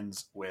one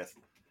ends with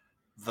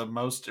the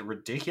most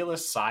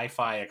ridiculous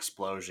sci-fi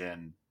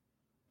explosion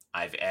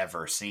I've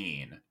ever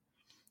seen.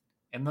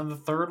 And then the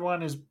third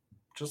one is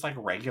just like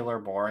regular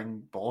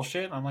boring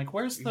bullshit. I'm like,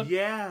 where's the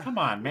Yeah. Come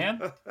on, man.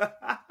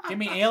 Give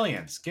me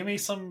aliens. Give me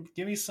some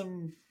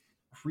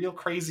real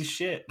crazy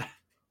shit.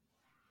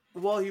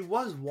 Well, he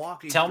was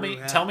walking. Tell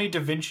through me Da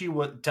Vinci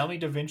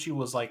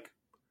was like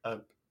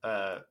a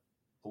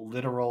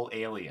literal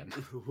alien.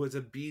 was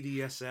a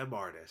BDSM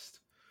artist.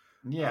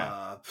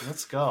 Yeah.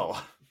 Let's go.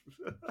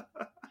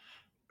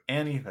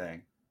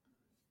 Anything.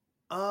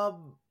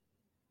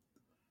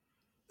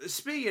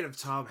 Speaking of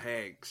Tom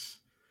Hanks,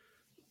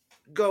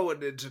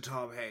 going into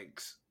Tom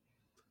Hanks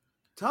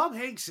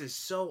is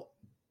so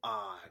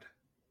odd.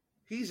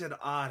 He's an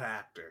odd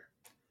actor.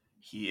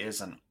 He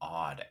is an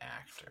odd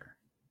actor.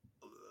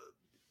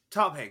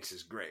 Tom Hanks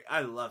is great.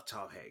 I love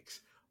Tom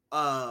Hanks.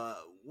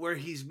 Where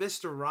he's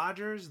Mr.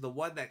 Rogers, the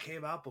one that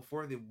came out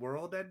before the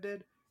world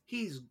ended,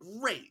 he's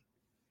great.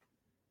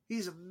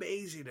 He's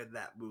amazing in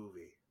that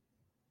movie.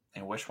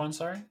 And which one,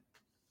 sorry?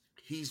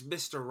 He's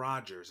Mr.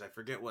 Rogers. I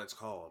forget what it's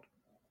called.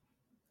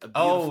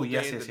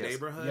 Yes.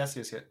 Neighborhood? Yes.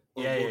 Or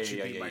Yeah. Won't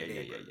You Be My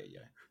Neighbor?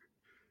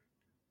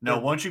 No,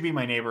 Won't You Be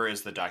My Neighbor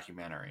is the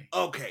documentary.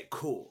 Okay,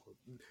 cool.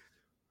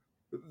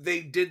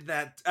 They did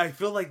that. I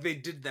feel like they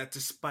did that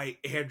to spite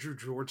Andrew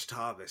George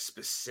Thomas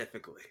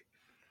specifically.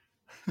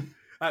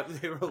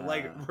 They were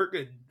like,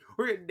 we're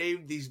gonna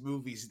name these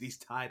movies these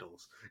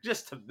titles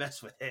just to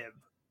mess with him.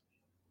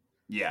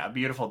 Yeah, A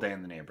Beautiful Day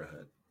in the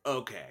Neighborhood.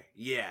 Okay,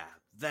 yeah,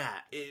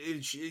 that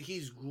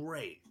he's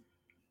great.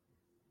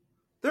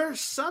 There are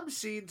some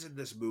scenes in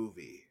this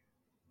movie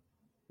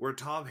where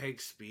Tom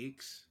Hanks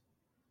speaks,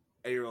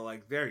 and you're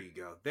like, there you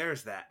go.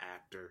 There's that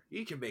actor.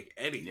 He can make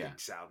anything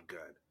sound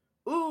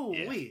good. Ooh,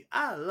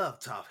 I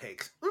love Tom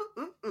Hanks.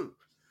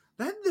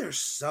 Then there's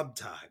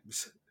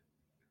sometimes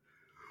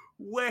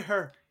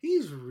where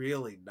he's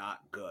really not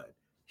good.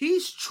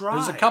 He's trying.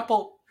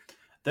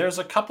 There's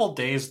a couple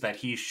days that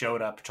he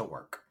showed up to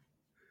work.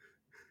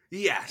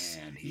 Yes.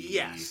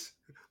 Yes.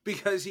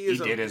 Because he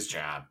did his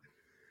job.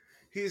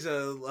 He's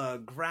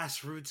a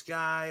grassroots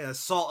guy, a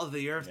salt of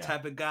the earth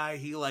type of guy.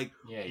 He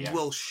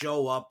will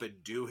show up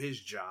and do his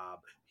job.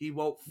 He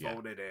won't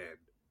phone it in.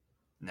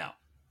 No.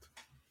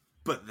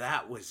 But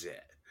that was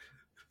it.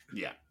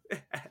 Yeah.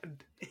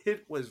 And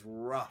it was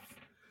rough.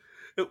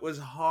 It was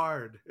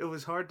hard. It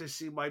was hard to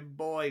see my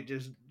boy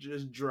just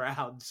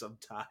drown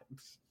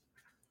sometimes.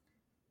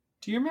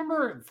 Do you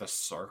remember The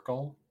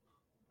Circle?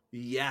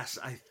 Yes,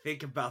 I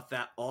think about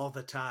that all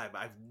the time.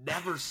 I've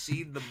never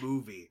seen the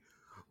movie.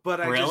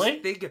 But I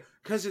just think,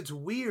 because it's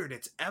weird.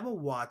 It's Emma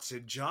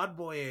Watson, John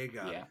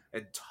Boyega,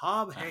 and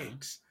Tom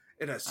Hanks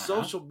in a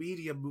social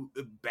media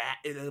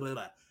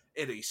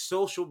in a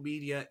social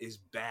media is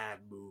bad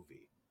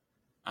movie.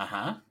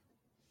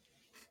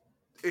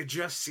 It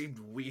just seemed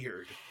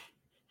weird.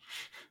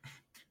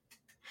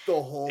 The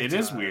whole time. It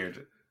is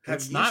weird.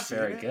 It's not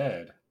very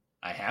good.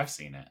 I have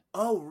seen it.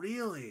 Oh,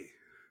 really?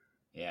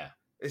 Yeah.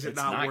 Is it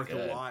not worth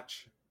a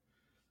watch?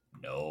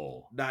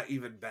 No. Not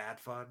even bad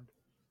fun?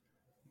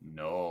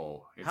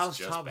 No. It's How's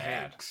just Tom bad.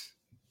 Hanks?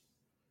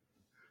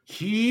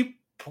 He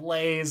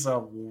plays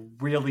a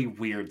really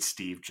weird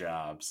Steve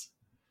Jobs.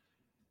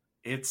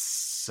 It's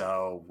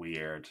so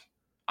weird.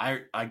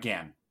 I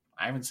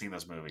haven't seen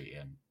this movie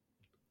in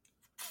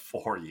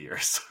 4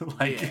 years.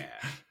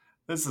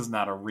 This is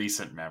not a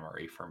recent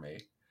memory for me.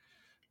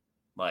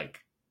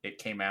 It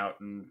came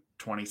out in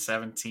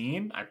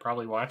 2017. I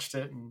probably watched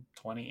it in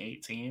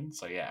 2018.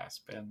 So yeah, it's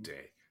been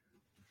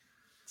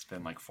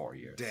like 4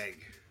 years. Dang.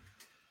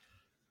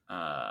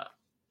 I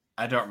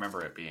don't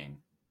remember it being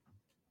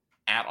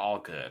at all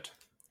good.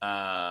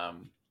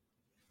 Tom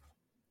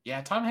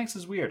Hanks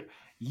is weird.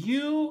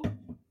 You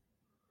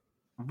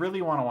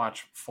really want to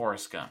watch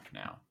Forrest Gump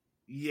now?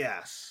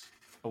 Yes.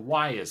 But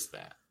why is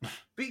that?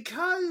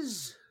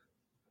 Because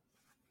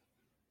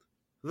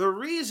the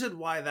reason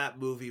why that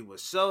movie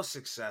was so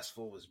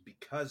successful was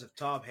because of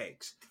Tom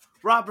Hanks.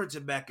 Robert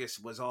Zemeckis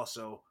was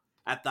also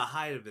at the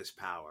height of his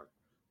power.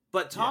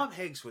 But Tom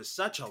Hanks was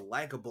such a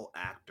likable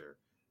actor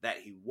that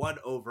he won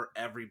over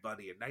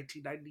everybody in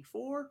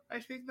 1994. I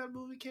think that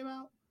movie came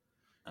out.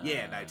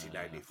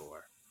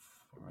 1994.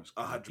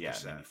 100%. Yeah,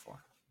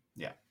 94.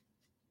 Yeah.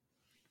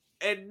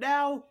 And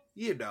now,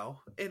 in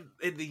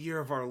the year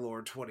of our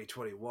Lord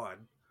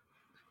 2021,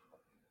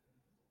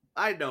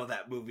 I know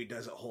that movie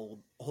doesn't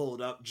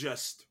hold up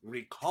just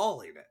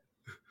recalling it.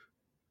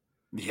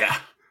 Yeah.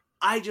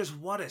 I just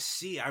want to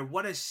see.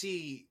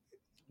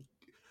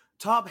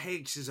 Tom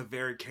Hanks is a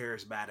very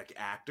charismatic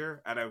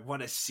actor, and I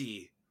want to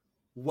see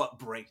what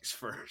breaks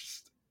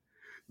first.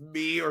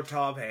 Me or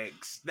Tom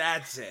Hanks.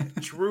 That's it.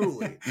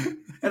 Truly.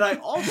 And I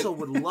also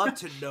would love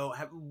to know,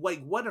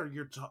 what are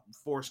your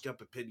Forrest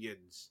Gump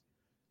opinions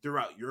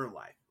throughout your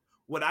life?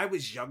 When I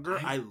was younger,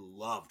 I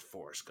loved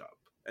Forrest Gump.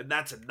 And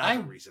that's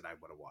another reason I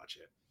want to watch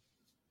it.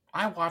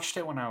 I watched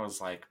it when I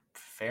was like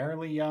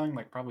fairly young,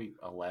 like probably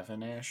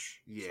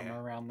 11-ish, Yeah.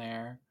 somewhere around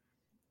there.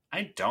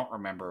 I don't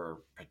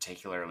remember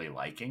particularly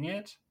liking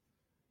it.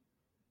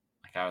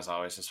 Like I was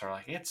always just sort of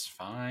like, it's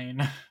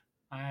fine.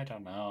 I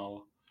don't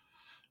know.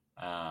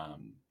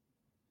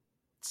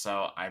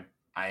 So I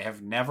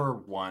have never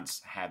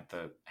once had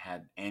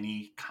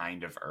any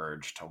kind of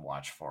urge to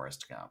watch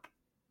Forrest Gump.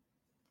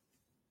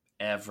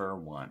 Ever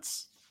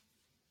once.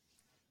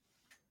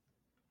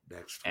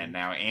 Next week. And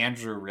now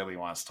Andrew really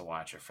wants to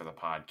watch it for the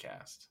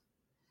podcast.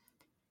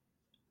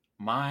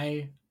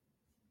 My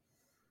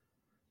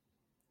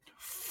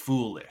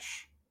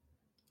foolish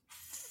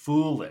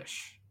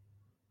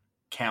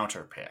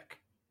counter pick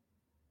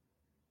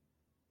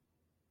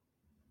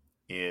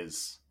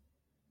is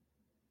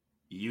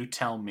you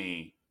tell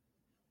me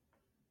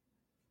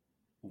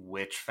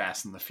which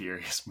Fast and the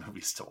Furious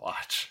movies to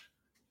watch.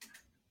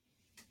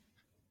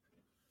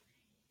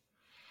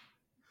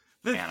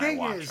 The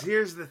thing is,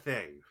 here's the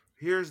thing.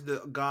 Here's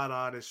the God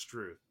honest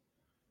truth.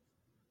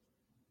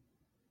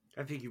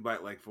 I think you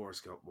might like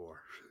Forrest Gump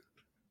more.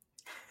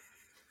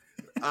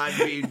 I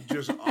mean,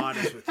 just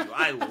honest with you.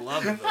 I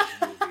love those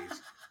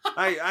movies.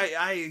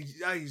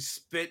 I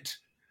spent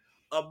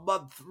a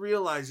month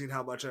realizing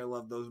how much I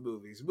love those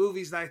movies.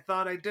 Movies that I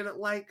thought I didn't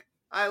like,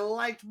 I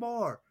liked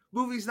more.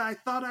 Movies that I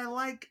thought I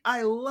like,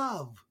 I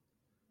love.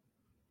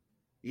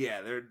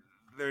 Yeah,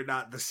 they're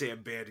not the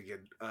Sam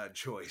Bannigan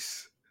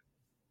choice.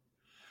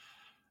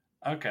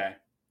 Okay,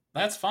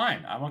 that's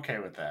fine. I'm okay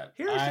with that.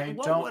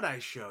 What would I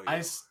show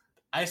you?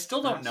 I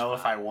still don't know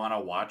if I want to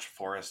watch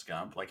Forrest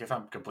Gump. Like, if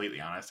I'm completely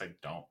honest, I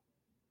don't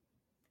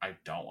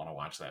want to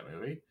watch that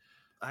movie.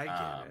 I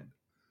get it.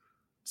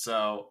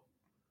 So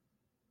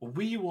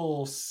we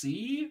will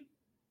see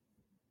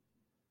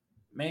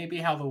maybe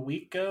how the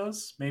week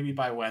goes. Maybe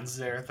by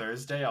Wednesday or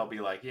Thursday, I'll be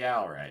like, yeah,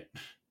 all right.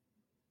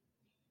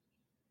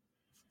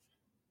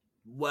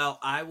 Well,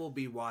 I will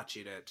be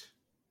watching it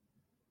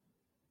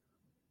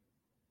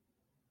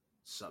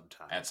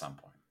sometime. At some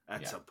point.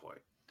 At some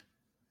point.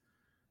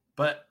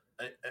 But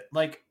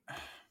like,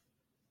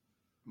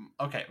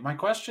 okay, my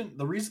question,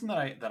 the reason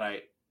that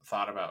I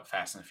thought about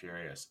Fast and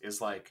Furious is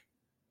like,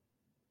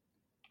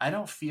 I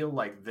don't feel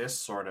like this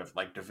sort of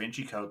like Da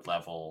Vinci Code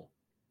level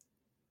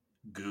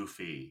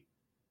goofy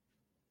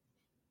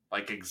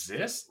like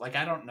exists. Like,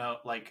 I don't know.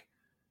 Like,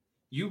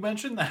 you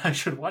mentioned that I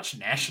should watch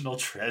National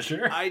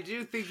Treasure. I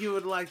do think you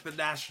would like the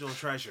National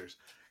Treasures.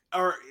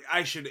 Or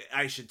I should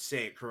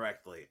say it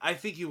correctly. I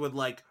think you would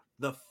like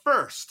the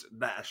first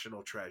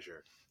National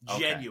Treasure.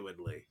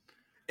 Genuinely. Okay.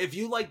 If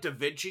you like Da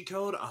Vinci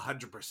Code,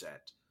 100%.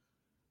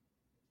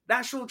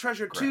 National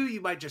Treasure 2,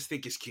 you might just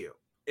think is cute.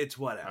 It's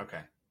whatever.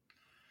 Okay.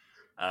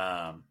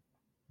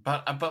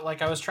 But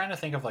like I was trying to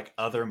think of like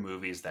other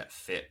movies that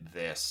fit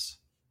this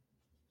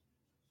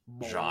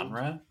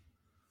genre.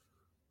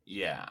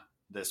 Yeah,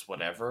 this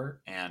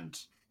whatever, and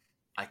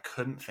I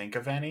couldn't think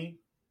of any.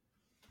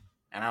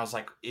 And I was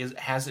like,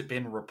 has it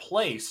been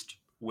replaced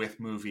with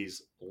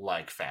movies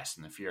like Fast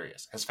and the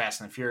Furious? Has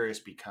Fast and the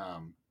Furious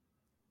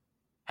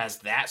has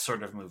that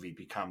sort of movie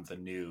become the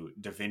new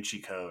Da Vinci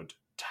Code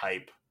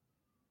type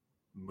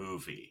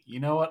movie? You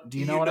know what? Do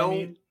you know what I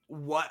mean?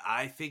 What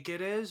I think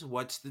it is?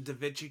 What's the Da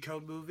Vinci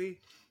Code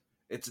movie?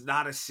 It's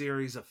not a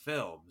series of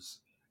films.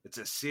 It's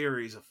a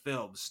series of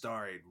films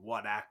starring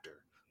one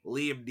actor.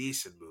 Liam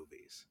Neeson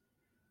movies.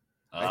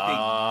 I think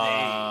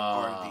they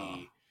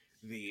are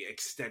the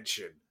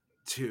extension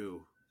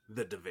to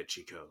the Da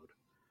Vinci Code.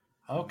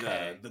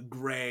 Okay. The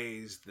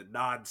Greys, the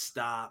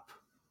Nonstop,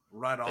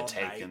 Run All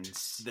Night,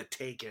 the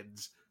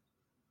Takens.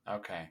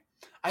 Okay.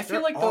 I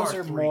feel like those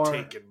are more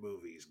Taken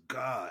movies.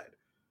 God.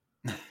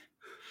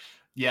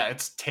 Yeah,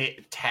 it's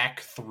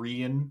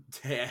Tak-3-ian.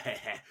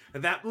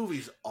 That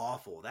movie's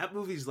awful. That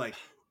movie's like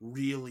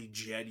really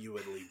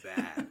genuinely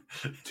bad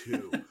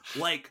too.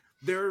 Like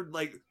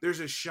there's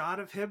a shot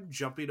of him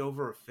jumping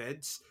over a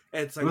fence,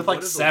 and it's like with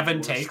like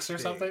 7 takes or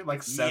something,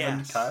 like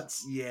 7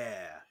 cuts.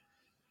 Yeah,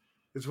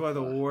 it's one of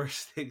the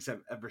worst things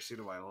I've ever seen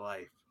in my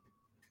life.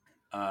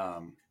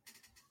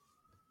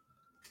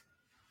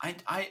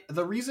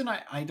 The reason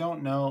I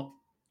don't know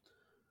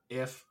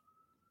if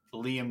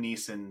Liam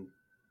Neeson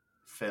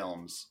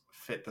films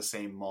fit the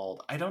same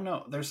mold. I don't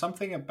know. There's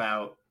something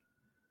about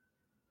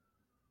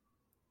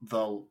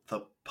the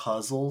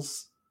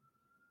puzzles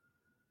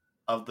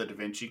of the Da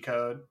Vinci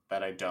Code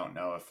that I don't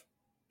know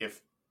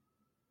if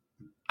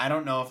I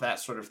don't know if that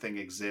sort of thing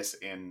exists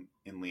in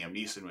Liam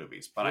Neeson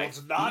movies. But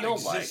it's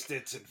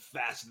non-existence in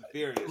Fast and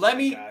Furious. Let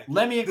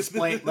me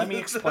explain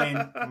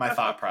my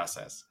thought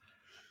process.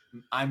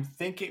 I'm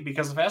thinking,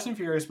 because the Fast and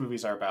Furious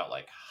movies are about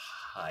like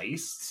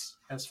heists.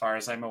 As far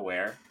as I'm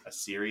aware, a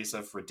series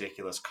of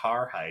ridiculous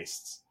car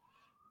heists.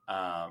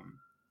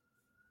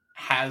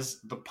 Has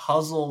the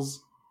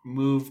puzzles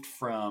moved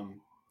from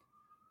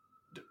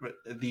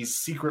these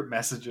secret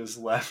messages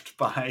left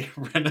by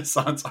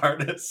Renaissance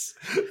artists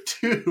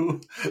to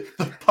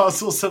the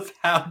puzzles of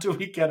how do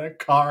we get a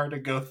car to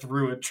go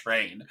through a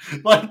train?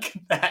 Like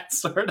that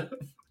sort of...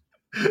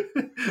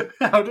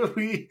 How do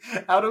we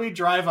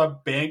drive a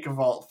bank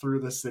vault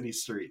through the city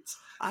streets?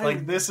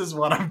 This is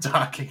what I'm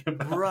talking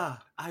about. Bruh,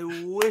 I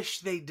wish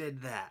they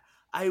did that.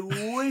 I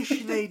wish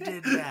they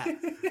did that.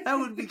 That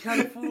would be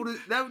kind of cool.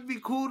 That would be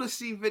cool to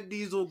see Vin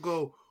Diesel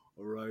go.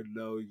 All right,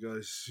 now you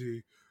gotta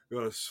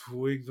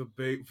swing the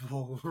bank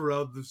vault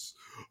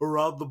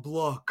around the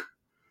block,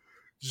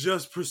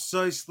 just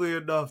precisely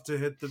enough to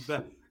hit the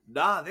back.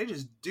 Nah, they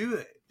just do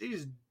it. They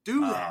just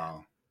do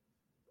that.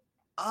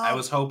 I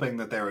was hoping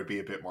that there would be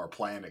a bit more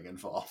planning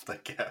involved, I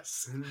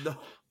guess.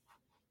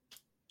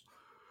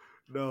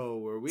 No,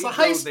 where we it's a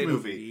heist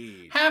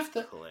movie. Half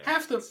of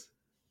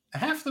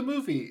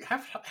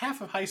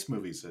heist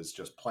movies is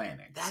just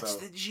planning. That's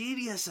the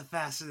genius of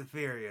Fast and the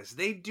Furious.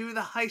 They do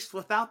the heist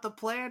without the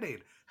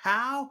planning.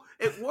 How?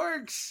 It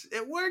works.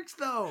 It works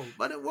though.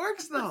 But it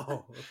works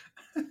though.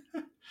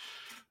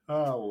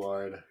 Oh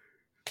Lord.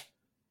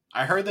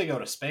 I heard they go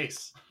to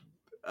space.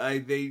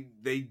 They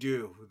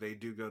do. They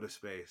do go to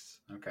space.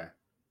 Okay.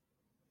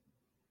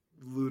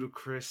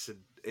 Ludacris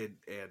and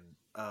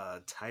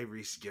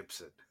Tyrese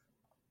Gibson.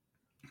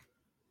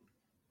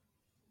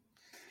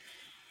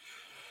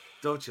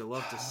 Don't you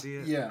love to see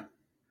it? Yeah.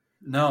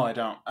 No, I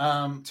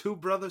don't. Two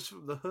brothers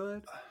from the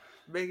hood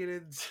making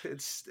it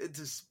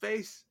into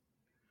space.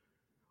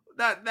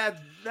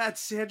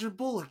 That's Sandra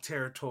Bullock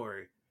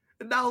territory.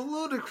 And now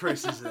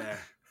Ludacris is there.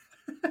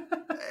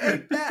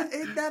 Ain't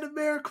that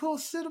American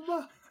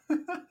cinema?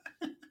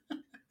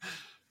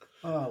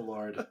 Oh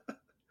Lord.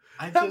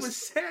 That was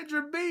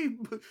Sandra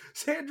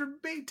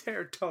B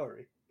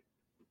territory.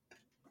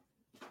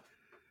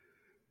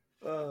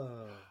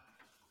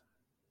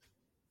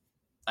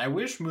 I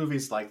wish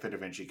movies like The Da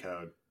Vinci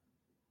Code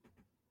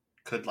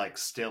could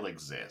still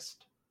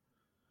exist.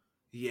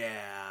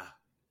 Yeah.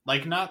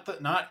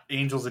 Not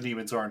Angels and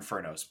Demons or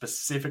Inferno,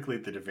 specifically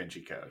The Da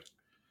Vinci Code.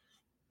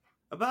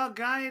 About a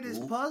guy and his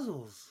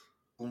puzzles.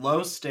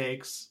 Low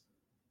stakes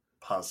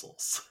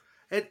puzzles.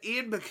 And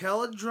Ian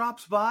McKellen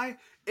drops by.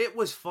 It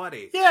was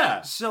funny.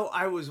 Yeah. So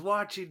I was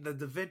watching the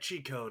Da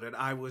Vinci Code and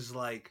I was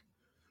like,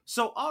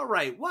 so all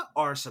right, what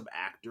are some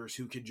actors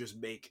who can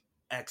just make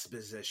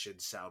exposition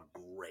sound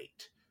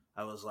great?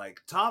 I was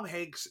like, Tom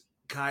Hanks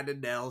kind of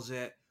nails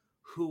it.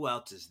 Who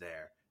else is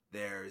there?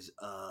 There's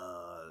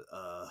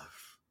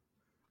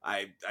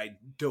I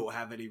don't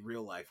have any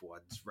real life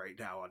ones right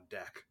now on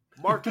deck.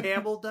 Mark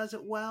Hamill does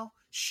it well.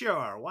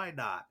 Sure, why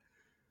not?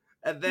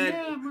 And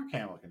then Mark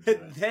Hamill can do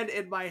it. Then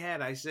in my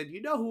head I said,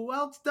 you know who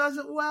else does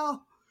it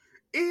well?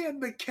 Ian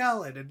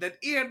McKellen. And then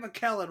Ian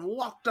McKellen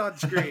walked on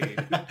screen.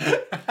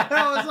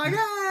 I was like,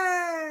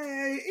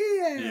 hey,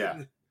 Ian.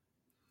 Yeah.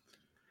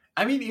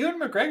 I mean, Ewan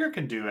McGregor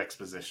can do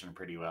exposition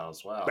pretty well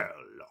as well.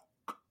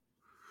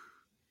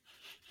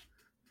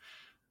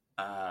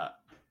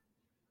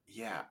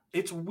 Yeah,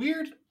 it's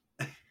weird.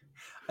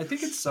 I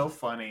think it's so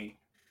funny.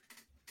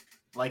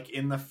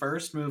 In the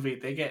first movie,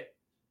 they get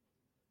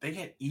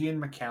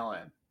Ian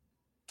McKellen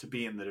to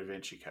be in the Da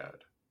Vinci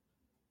Code.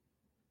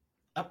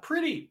 A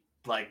pretty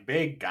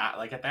big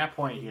guy. At that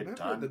point, he had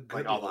done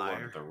all the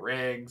Lord of the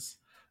Rings,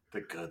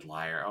 The Good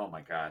Liar. Oh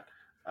my god!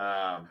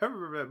 I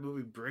remember that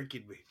movie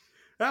breaking me.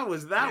 That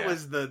was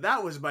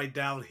my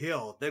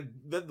downhill. Then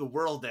the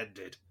world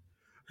ended.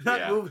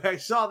 Movie, I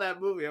saw that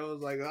movie. I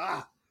was like,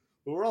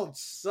 the world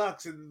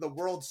sucks, and the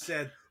world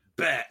said,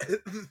 bet.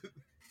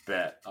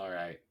 Bet. All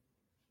right.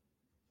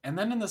 And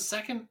then in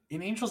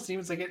Angels and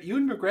Demons, they get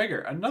Ewan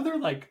McGregor, another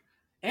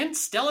and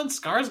Stellan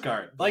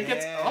Skarsgård.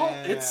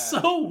 It's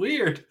so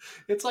weird.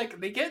 It's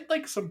they get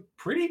some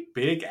pretty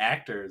big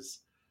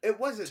actors. It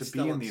wasn't to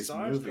Stellan be in these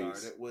Skarsgård.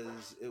 movies.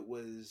 It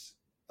was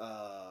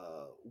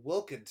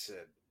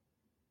Wilkinson.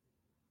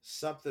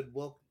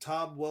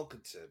 Tom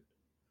Wilkinson.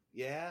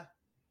 Yeah.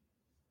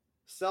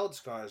 Stellan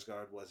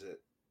Skarsgård was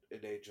it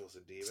in Angels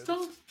and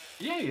Demons?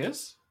 Yeah, he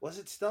is. Was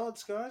it Stellan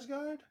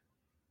Skarsgård?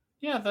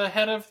 Yeah, the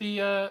head of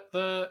the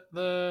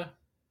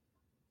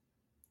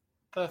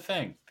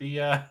thing,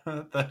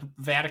 the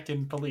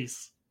Vatican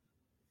police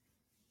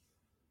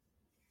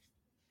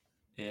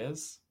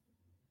is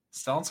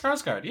Stellan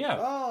Skarsgård. Yeah.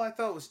 Oh, I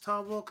thought it was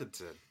Tom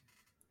Wilkinson.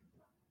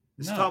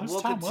 Is no, Tom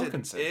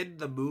Wilkinson in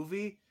the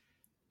movie?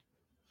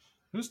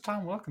 Who's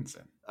Tom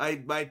Wilkinson?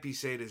 I might be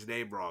saying his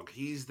name wrong.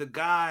 He's the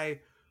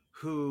guy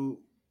who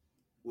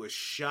was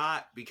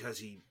shot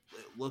because it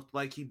looked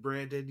like he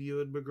branded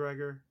Ewan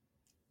McGregor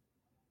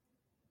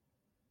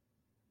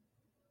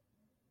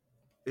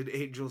in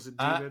Angels and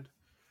Demons.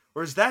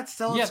 Or is that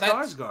Stellan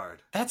Skarsgård?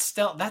 That's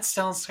Stellan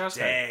Skarsgård.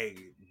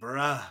 Dang,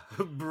 bruh,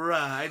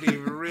 I didn't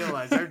even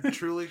realize. I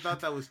truly thought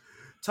that was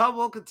Tom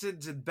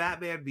Wilkinson's in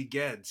Batman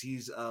Begins.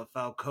 He's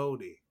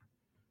Falcone.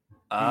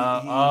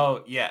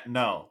 Yeah,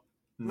 no.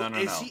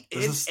 Is he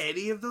in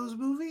any of those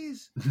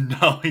movies?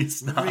 No,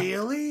 he's not.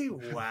 Really?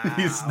 Wow.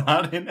 He's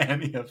not in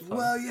any of them.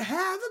 Well, you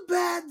have a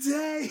bad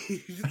day.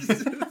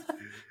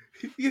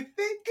 You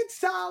think it's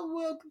Tom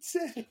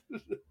Wilkinson?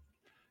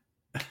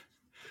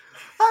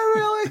 I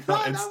really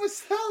thought that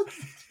was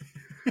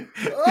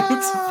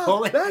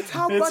That's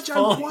how much I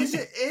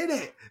wasn't in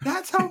it.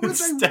 That's how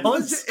much I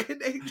wasn't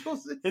in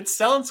Angels. It's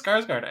Stellan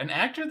Skarsgård, an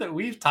actor that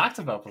we've talked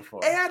about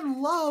before.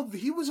 And love.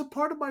 He was a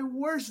part of my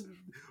worst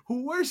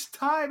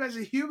time as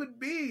a human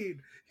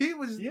being. He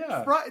was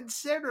front and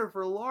center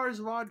for Lars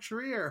von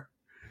Trier.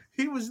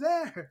 He was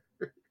there.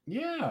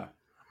 Yeah.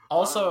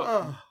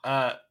 Also,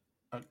 I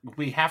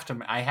have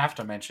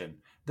to mention,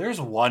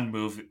 there's one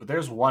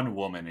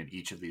woman in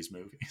each of these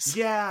movies.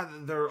 Yeah,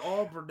 they're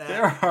all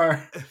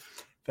brunette.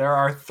 There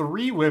are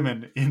 3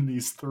 women in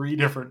these 3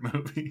 different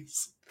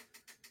movies,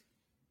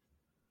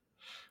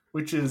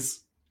 which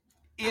is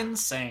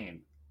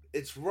insane.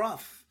 It's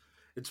rough.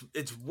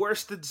 It's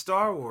worse than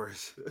Star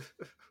Wars.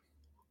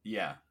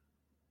 Yeah.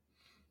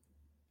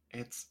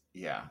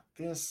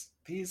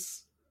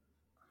 These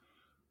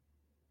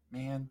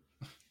man.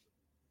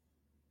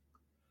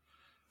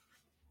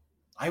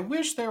 I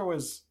wish there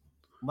was,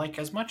 like,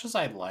 as much as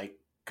I like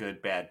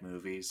good bad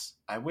movies,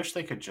 I wish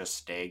they could just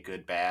stay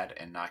good bad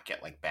and not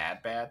get like bad.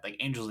 Like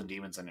Angels and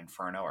Demons and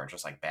Inferno are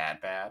just like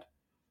bad.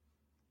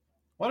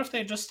 What if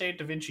they just stayed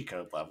Da Vinci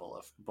Code level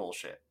of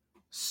bullshit?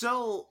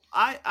 So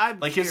I'm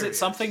like, curious. Is it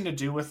something to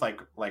do with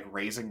like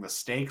raising the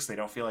stakes? They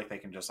don't feel like they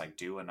can just like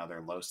do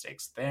another low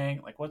stakes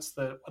thing. Like, what's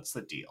the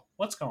deal?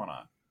 What's going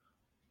on?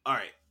 All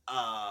right.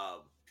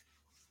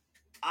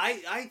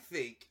 I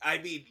think,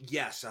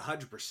 yes,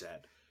 100%.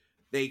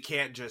 They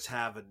can't just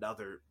have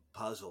another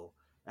puzzle.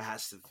 It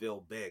has to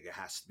feel big. It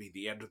has to be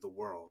the end of the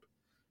world.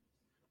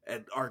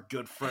 And our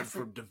good friend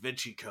from Da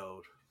Vinci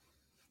Code.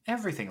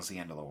 Everything's the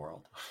end of the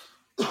world.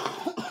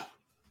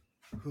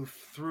 Who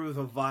threw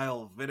the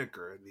vial of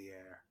vinegar in the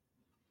air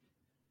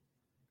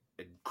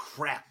and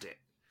crapped it.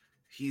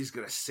 He's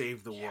going to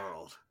save the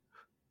world.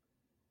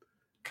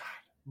 God.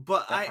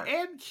 But I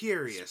am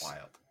curious.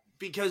 Wild.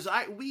 Because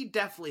we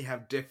definitely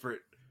have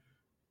different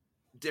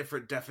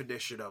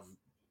definition of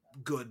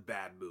good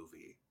bad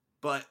movie.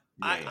 But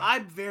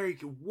I'm very,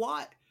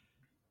 what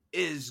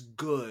is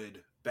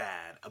good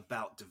bad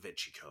about Da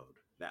Vinci Code,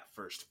 that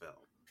first film,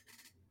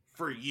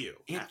 for you,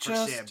 for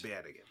Sam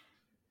Bannigan?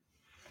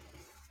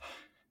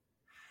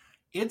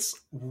 It's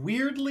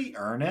weirdly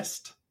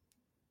earnest.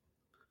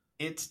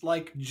 It's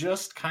like,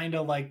 just kind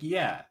of like,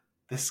 yeah,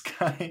 this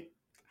guy,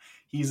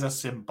 he's a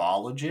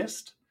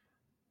symbologist,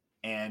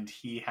 and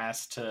he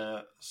has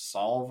to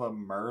solve a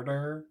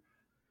murder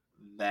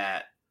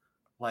that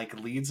like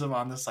leads him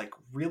on this like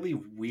really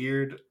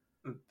weird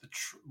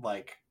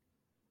like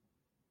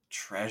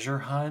treasure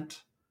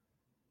hunt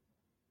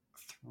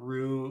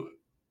through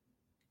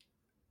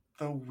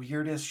the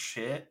weirdest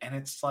shit. And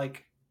it's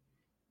like,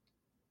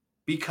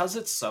 because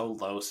it's so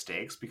low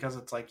stakes, because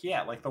it's like,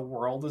 yeah, like the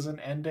world isn't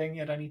ending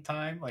at any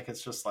time. Like,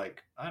 it's just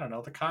like, I don't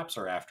know, the cops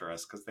are after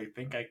us because they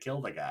think I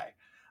killed a guy.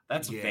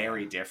 That's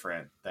very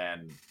different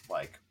than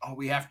like, oh,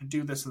 we have to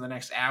do this in the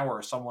next hour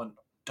or someone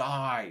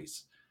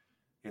dies.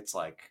 It's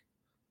like,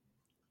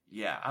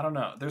 yeah, I don't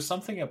know. There's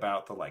something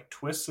about the like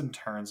twists and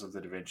turns of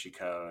the Da Vinci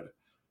Code,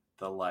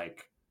 the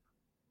like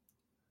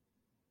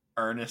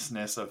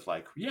earnestness of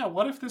like, yeah,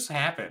 what if this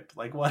happened?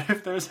 Like, what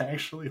if there's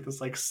actually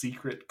this like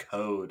secret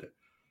code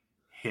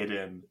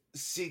hidden?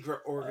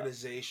 Secret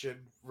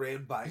organization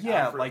ran by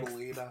Yeah, Alfred like,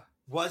 Molina.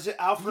 Was it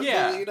Alfred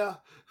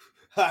Molina?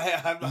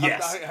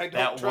 I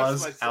don't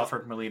trust myself.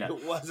 Alfred Molina.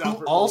 It was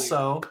Alfred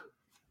Molina.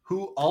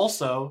 Who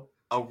also,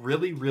 a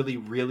really, really,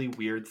 really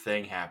weird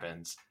thing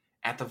happens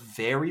at the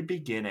very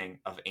beginning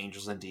of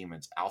Angels and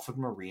Demons. Alfred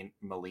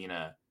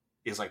Molina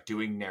is like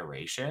doing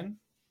narration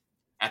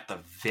at the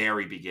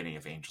very beginning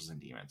of Angels and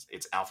Demons.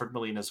 It's Alfred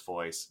Molina's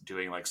voice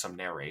doing like some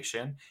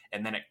narration,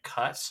 and then it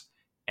cuts,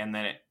 and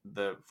then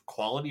the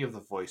quality of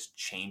the voice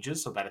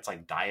changes so that it's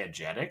like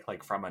diegetic,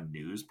 like from a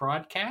news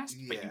broadcast,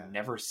 but you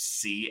never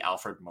see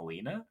Alfred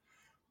Molina,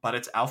 but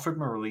it's Alfred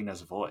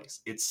Molina's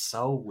voice. It's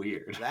so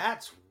weird.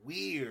 That's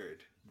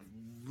weird.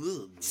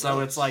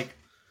 So it's like,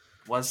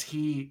 was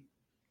he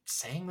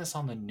saying this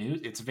on the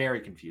news? It's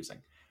very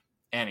confusing.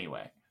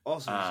 Anyway.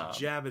 Also, he's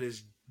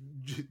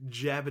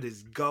jabbing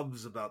his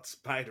gums about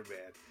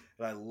Spider-Man,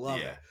 and I love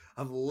it.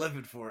 I'm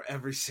living for it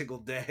every single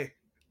day.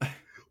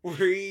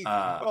 Where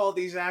all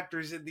these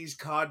actors in these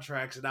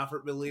contracts, and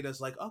Alfred Molina's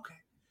like, okay,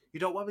 you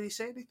don't want me to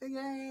say anything?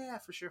 Yeah,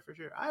 for sure.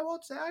 I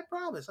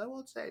promise, I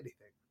won't say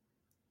anything.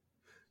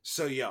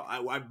 So,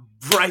 I'm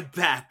right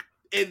back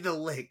in the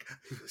link.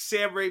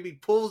 Sam Raimi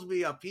pulls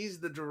me up. He's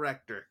the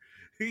director.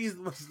 He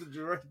was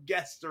the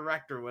guest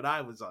director when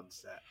I was on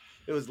set.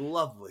 It was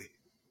lovely.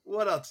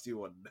 What else do you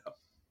want to know?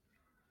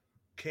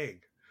 King.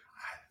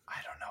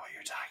 I don't know what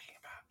you're talking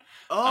about.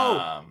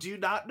 Oh, do you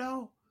not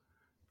know?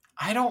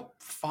 I don't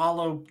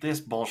follow this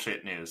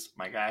bullshit news,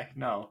 my guy.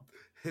 No.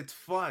 It's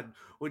fun.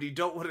 When you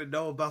don't want to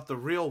know about the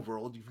real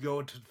world, you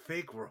go into the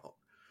fake world.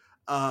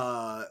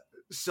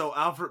 So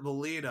Alfred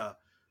Molina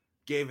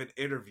gave an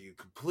interview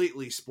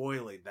completely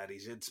spoiling that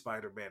he's in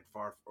Spider-Man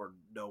Far or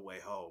No Way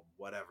Home,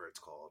 whatever it's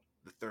called,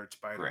 the third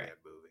Spider-Man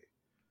movie.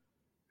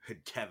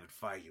 And Kevin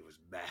Feige was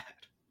mad.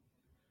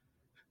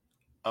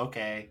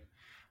 Okay.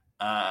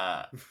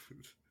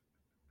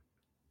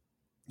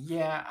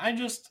 Yeah,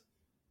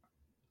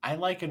 I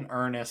like an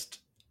earnest,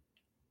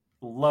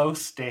 low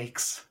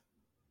stakes,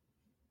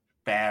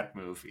 bad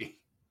movie.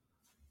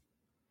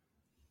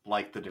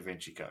 Like the Da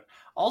Vinci Code.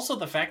 Also,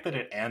 the fact that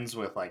it ends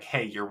with like,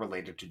 hey, you're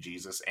related to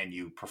Jesus and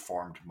you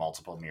performed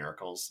multiple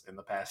miracles in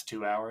the past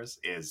 2 hours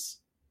is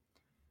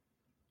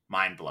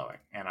mind-blowing,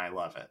 and I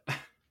love it.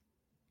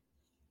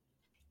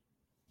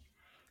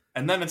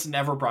 And then it's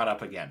never brought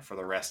up again for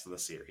the rest of the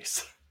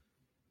series.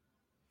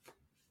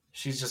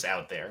 She's just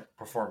out there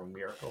performing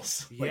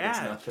miracles. Yeah. Like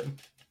it's nothing.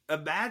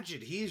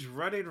 Imagine he's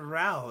running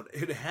around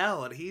in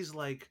hell and he's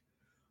like,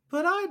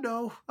 but I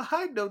know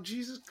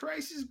Jesus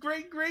Christ's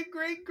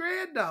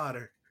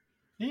great-great-great-granddaughter.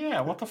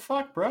 Yeah, what the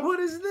fuck, bro? What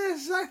is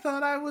this? I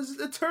thought I was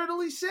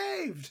eternally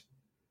saved.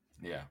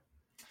 Yeah.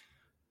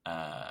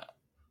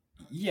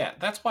 Yeah,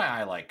 that's why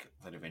I like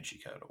the Da Vinci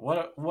Code.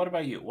 What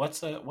about you?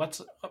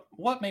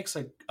 What makes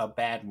a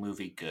bad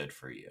movie good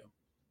for you?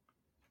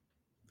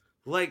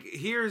 Like,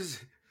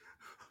 here's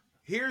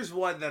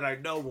one that I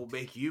know will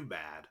make you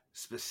mad,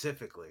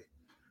 specifically.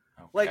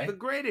 Okay. Like, The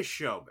Greatest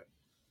Showman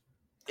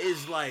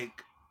is,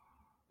 like,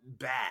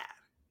 bad.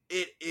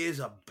 It is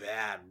a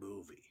bad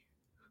movie.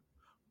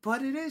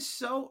 But it is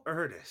so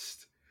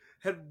earnest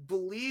and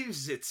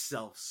believes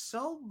itself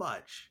so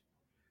much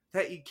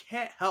that you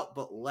can't help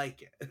but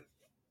like it.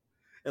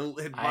 In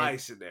my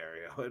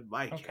scenario, in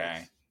my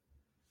case.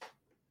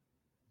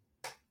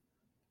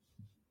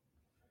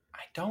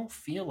 I don't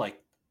feel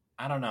like,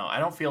 I don't know. I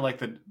don't feel like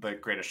the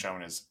Greatest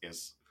Showman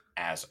is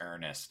as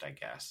earnest, I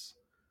guess.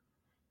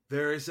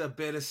 There is a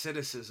bit of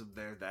cynicism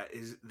there that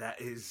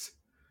is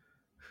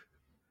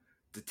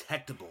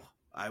detectable.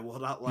 I will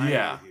not lie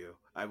to you.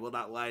 I will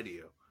not lie to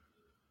you.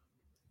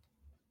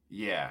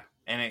 Yeah,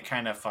 and it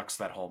kind of fucks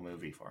that whole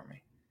movie for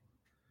me.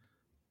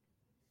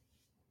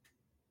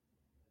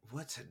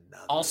 What's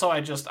another? Also,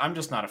 I'm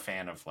just not a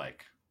fan of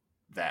like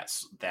that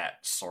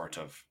sort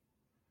of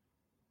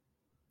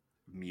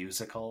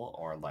musical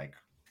or like.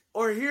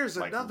 Or here's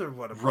like another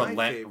one of my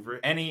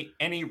favorite.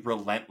 Any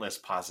relentless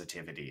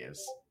positivity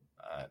is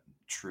a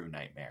true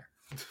nightmare.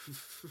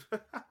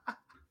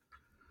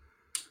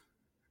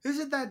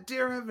 Isn't that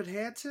Dear Evan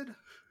Hansen?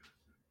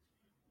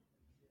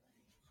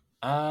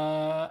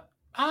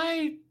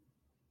 I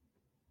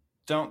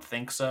don't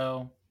think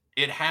so.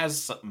 It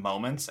has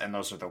moments, and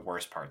those are the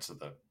worst parts of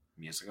the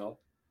musical.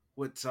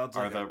 What sounds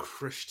like a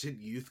Christian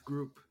youth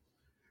group?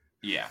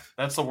 Yeah,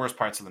 that's the worst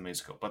parts of the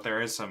musical. But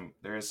there is some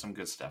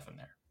good stuff in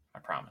there. I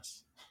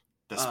promise.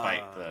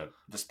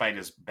 Despite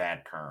his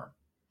bad perm.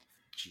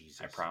 Jesus.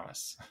 I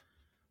promise.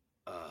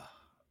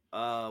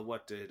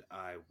 What did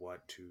I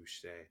want to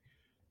say?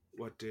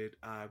 What did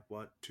I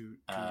want to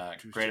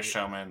Greatest say?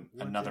 Showman,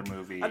 another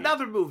movie.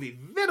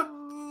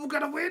 Venom,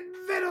 gonna win.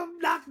 Venom,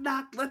 knock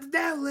knock, let's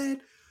nail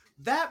it.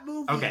 That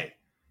movie. Okay.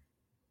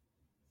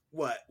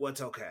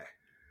 What's okay?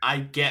 I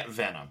get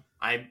Venom.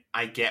 I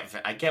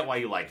get why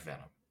you like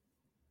Venom.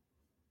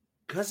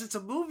 Because it's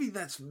a movie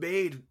that's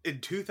made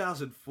in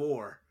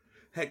 2004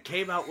 that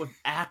came out with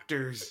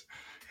actors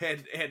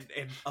and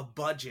a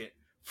budget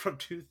from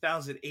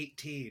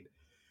 2018.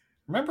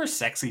 Remember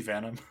Sexy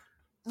Venom?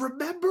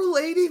 Remember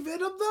Lady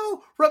Venom,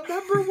 though?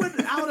 Remember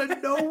when out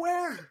of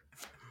nowhere,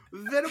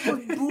 Venom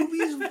with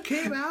boobies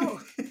came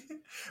out?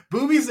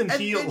 Boobies and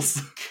heels.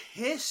 Then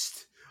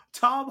kissed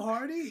Tom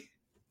Hardy?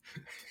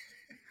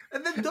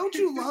 And then don't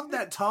you love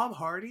that Tom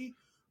Hardy,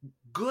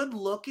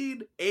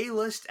 good-looking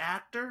A-list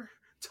actor,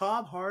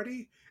 Tom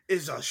Hardy,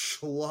 is a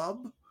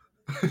schlub?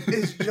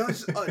 Is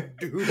just a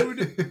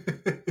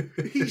dude?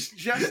 He's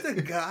just a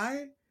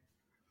guy?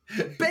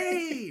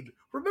 Bane!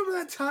 Remember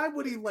that time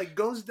when he like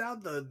goes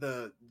down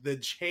the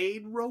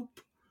chain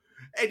rope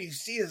and you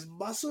see his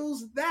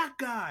muscles? That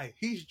guy,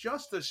 he's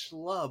just a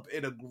schlub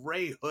in a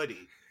gray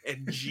hoodie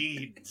and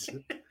jeans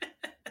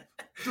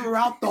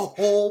throughout the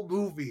whole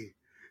movie.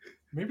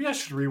 Maybe I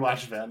should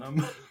rewatch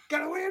Venom.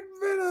 Gotta win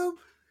Venom.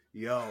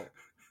 Yo,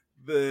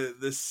 the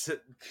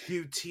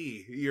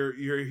QT,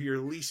 your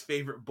least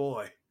favorite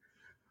boy,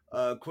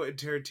 Quentin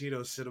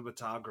Tarantino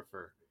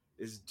cinematographer,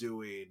 is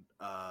doing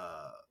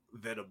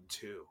Venom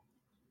 2.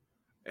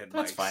 And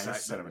that's fine.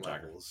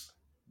 Cinematography.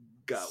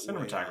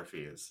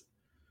 Cinematography is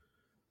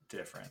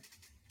different.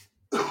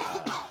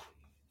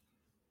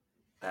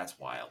 That's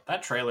wild.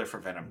 That trailer for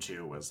Venom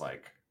 2 was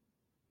like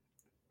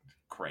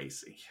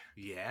crazy.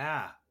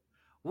 Yeah.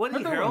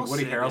 Woody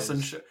Harrelson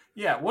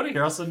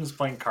is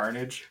playing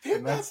Carnage.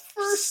 In that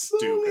first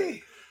stupid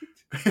movie.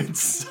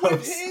 It's so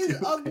with stupid.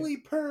 His ugly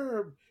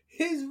perm.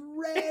 His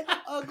red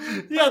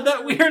ugly Yeah,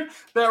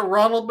 that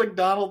Ronald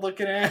McDonald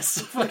looking ass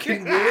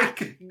fucking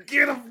wig.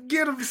 Get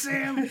him,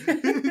 Sam.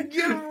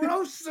 Get him,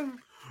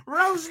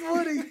 roast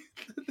Woody.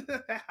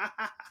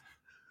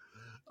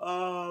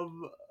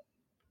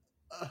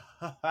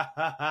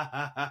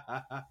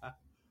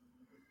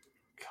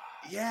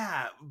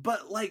 Yeah,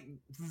 but like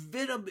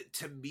Venom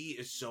to me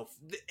is so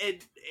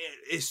it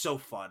is so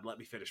fun. Let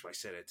me finish my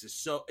sentence.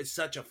 It's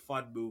such a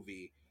fun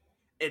movie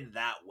in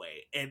that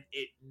way, and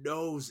it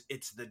knows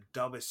it's the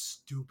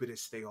dumbest,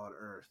 stupidest thing on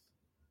earth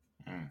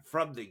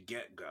from the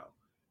get-go.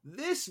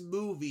 This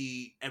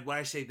movie, and when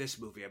I say this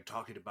movie, I'm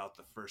talking about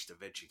the first Da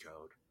Vinci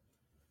Code.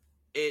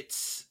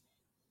 It's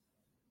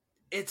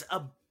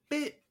a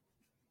bit.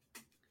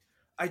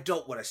 I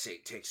don't want to say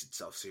it takes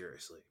itself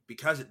seriously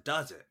because it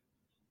doesn't,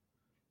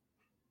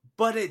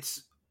 but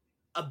it's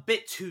a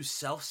bit too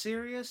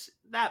self-serious.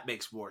 That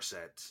makes more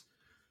sense.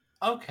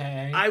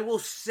 Okay. I will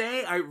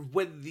say,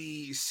 when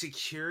the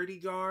security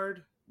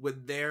guard,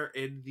 when they're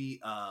in the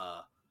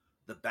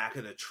back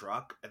of the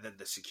truck, and then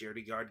the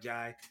security guard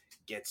guy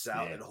gets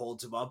out and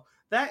holds him up,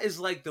 that is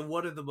like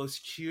one of the most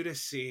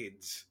cutest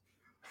scenes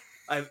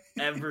I've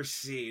ever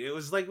seen. It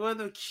was like one of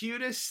the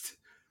cutest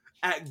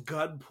at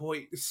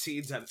gunpoint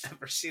scenes I've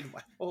ever seen in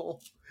my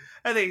whole.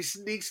 And then he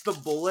sneaks the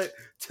bullet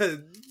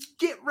to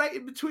get right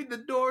in between the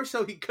door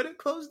so he couldn't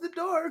close the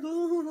door.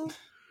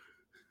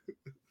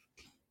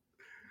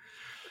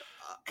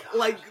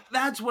 Like,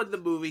 that's when the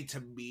movie to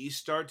me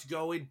starts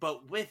going,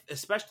 but with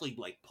especially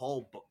like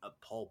Paul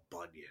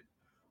Bunyan,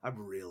 I'm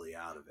really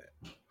out of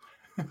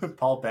it.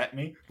 Paul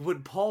Bettany?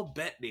 When Paul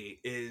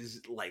Bettany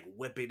is like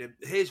whipping him,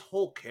 his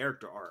whole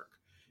character arc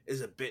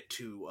is a bit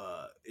too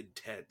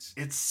intense.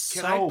 It's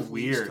Can so I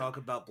please weird. talk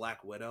about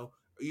Black Widow?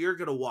 You're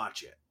gonna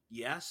watch it,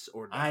 yes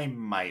or no? I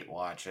might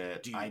watch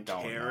it. Do you I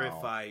don't care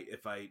know.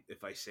 if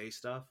I say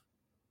stuff?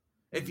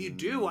 If you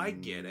do, I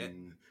get it.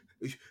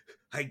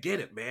 I get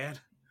it, man.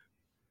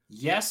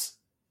 Yes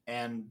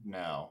and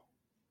no.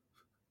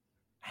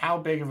 How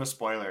big of a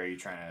spoiler are you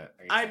trying to?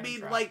 I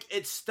mean, like,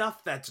 it's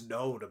stuff that's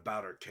known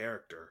about her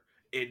character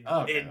in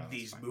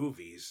these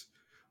movies.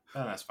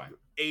 Oh, that's fine.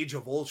 Age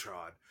of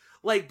Ultron,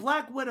 like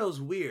Black Widow's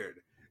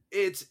weird.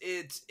 It's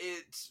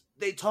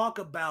they talk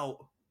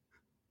about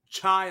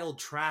child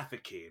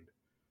trafficking,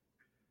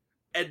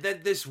 and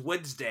then this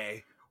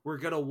Wednesday we're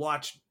gonna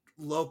watch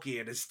Loki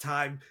and his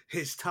time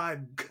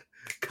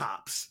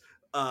cops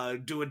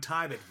doing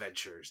time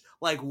adventures.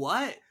 Like,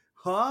 what?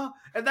 Huh?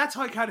 And that's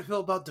how I kind of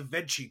feel about Da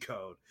Vinci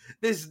Code.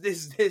 This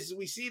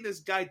we see this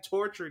guy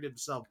torturing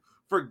himself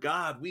for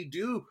God. We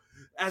do,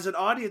 as an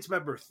audience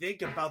member,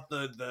 think about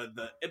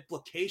the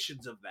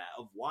implications of that,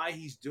 of why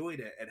he's doing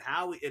it and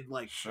how and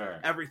like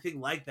everything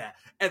like that.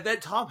 And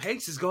then Tom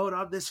Hanks is going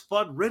on this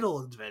fun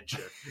riddle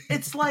adventure.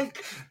 It's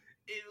like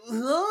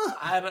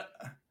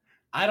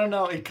I don't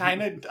know. I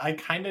kind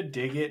of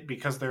dig it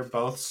because they're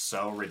both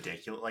so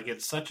ridiculous. Like,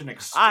 it's such an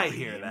extreme. I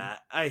hear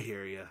that. I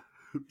hear you.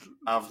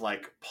 Of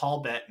like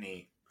Paul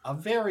Bettany, a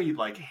very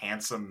like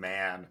handsome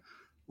man,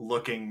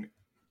 looking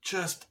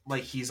just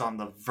like he's on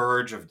the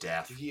verge of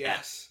death.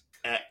 Yes.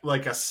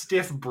 Like a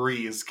stiff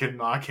breeze can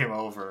knock him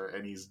over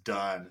and he's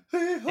done.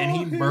 And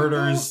he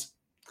murders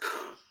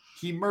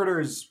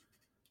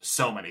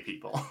so many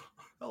people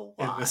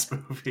in this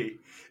movie,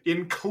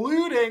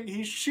 including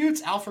he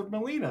shoots Alfred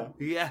Molina.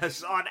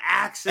 Yes, on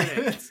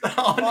accident.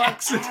 on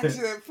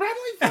accident.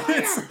 Friendly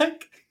fire.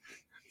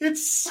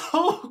 It's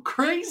so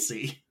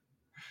crazy.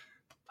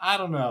 I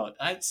don't know.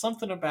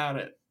 Something about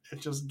it.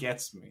 It just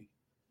gets me.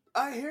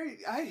 I hear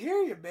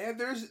you, man.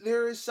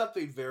 There is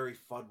something very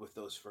fun with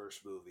those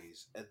first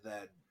movies, and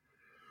then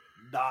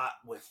not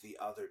with the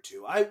other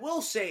two. I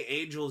will say,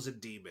 Angels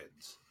and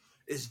Demons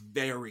is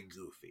very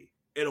goofy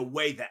in a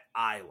way that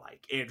I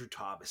like. Andrew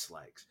Thomas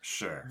likes.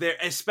 Sure. There,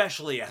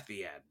 especially at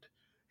the end,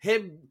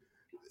 him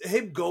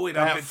going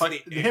up into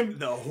him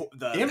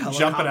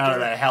jumping out of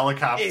that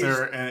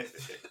helicopter and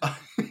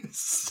it's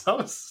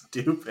so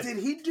stupid. Did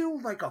he do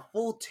like a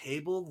full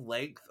table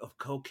length of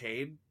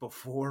cocaine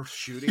before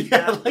shooting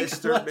that, like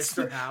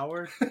Mr.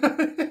 Howard?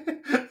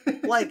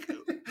 Like,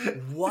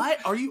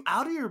 what? Are you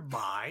out of your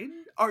mind?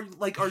 Are you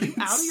out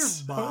of your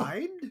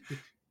mind?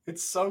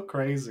 It's so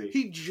crazy.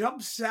 He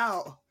jumps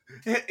out,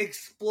 it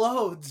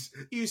explodes.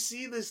 You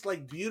see this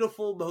like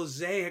beautiful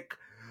mosaic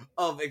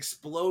of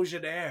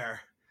explosion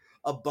air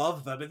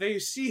above them, and then you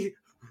see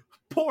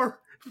poor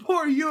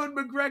Ewan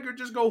McGregor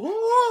just go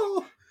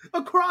whoa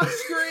across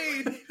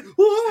screen,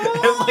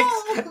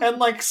 and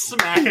like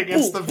smack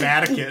against the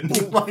Vatican,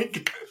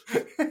 like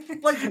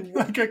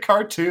a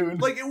cartoon.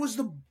 Like, it was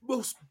the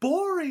most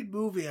boring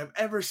movie I've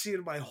ever seen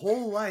in my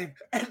whole life,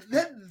 and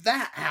then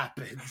that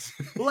happens.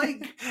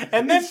 Like,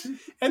 and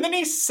then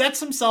he sets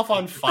himself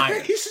on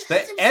fire.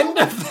 The end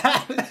of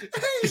that.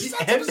 He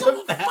sets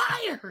himself on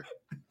fire.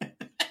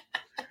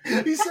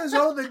 He says,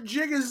 "Oh, the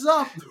jig is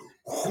up.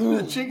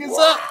 The jig is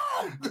up."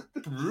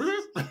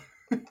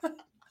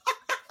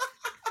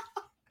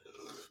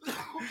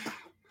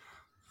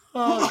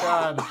 Oh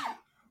God.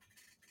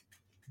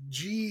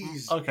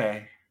 Jeez.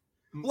 Okay.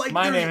 Like,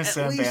 my name is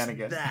Sam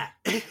Bannigan. That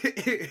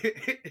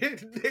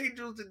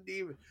Angels and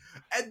Demons,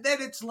 and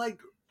then it's like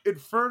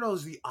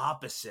Inferno's the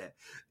opposite.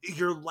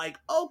 You're like,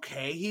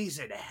 okay, he's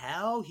in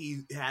hell.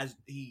 He has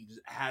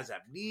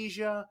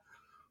amnesia.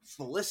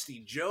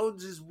 Felicity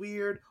Jones is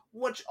weird.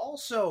 Which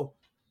also,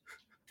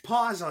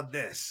 pause on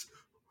this.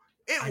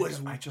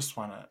 I just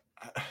want to.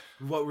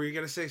 What were you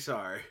gonna say?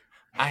 Sorry.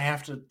 I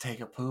have to take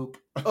a poop.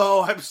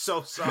 Oh, I'm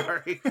so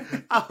sorry.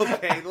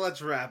 Okay,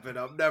 let's wrap it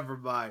up. Never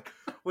mind.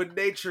 When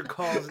nature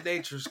calls,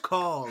 nature's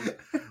calls.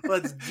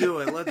 Let's do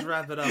it. Let's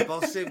wrap it up.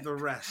 I'll save the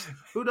rest.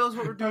 Who knows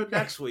what we're doing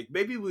next week?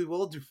 Maybe we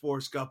will do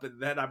Forrest Gump,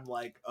 and then I'm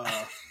like,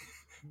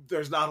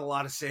 there's not a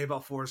lot to say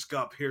about Forrest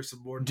Gump. Here's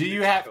some more. Do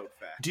you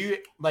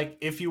like,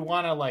 if you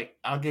want to, like,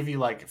 I'll give you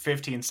like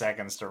 15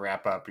 seconds to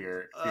wrap up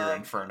your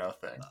Inferno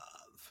thing.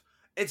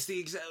 It's the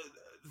exact.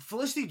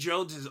 Felicity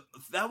Jones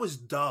that was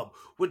dumb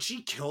when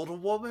she killed a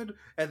woman,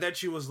 and then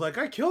she was like,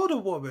 "I killed a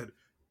woman."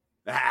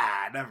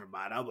 Never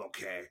mind. I'm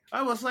okay.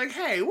 I was like,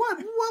 "Hey, what?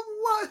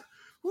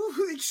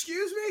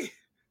 Excuse me,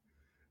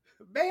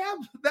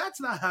 ma'am. That's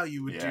not how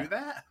you would do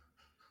that."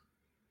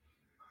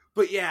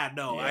 But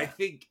I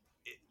think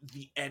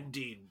the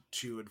ending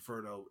to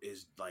Inferno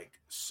is like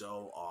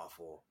so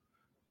awful,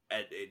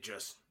 and it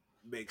just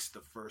makes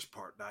the first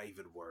part not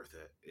even worth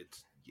it.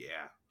 It's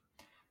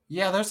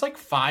Yeah, there's like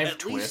 5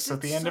 twists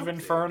at the end of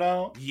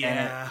Inferno.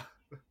 Yeah.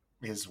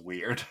 Is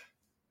weird.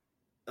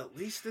 At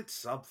least it's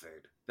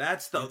something.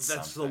 That's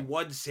the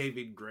one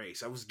saving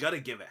grace. I was gonna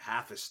give it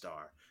half a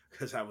star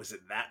because I was in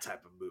that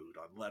type of mood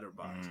on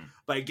Letterboxd.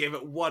 But I gave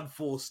it 1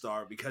 full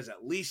star because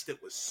at least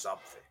it was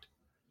something.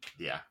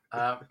 Yeah.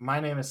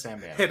 My name is Sam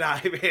Bannon. And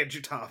I'm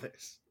Andrew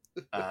Thomas.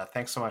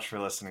 Thanks so much for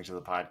listening to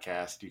the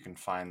podcast. You can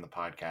find the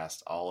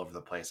podcast all over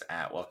the place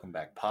at Welcome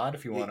Back Pod.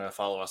 If you want to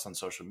follow us on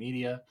social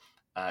media,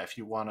 if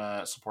you want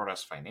to support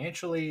us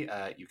financially,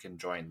 you can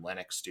join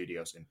Lennox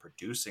Studios in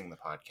producing the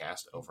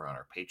podcast over on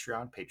our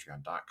Patreon,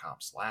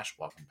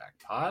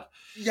 patreon.com/welcomebackpod.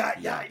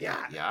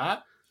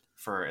 Yeah.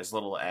 For as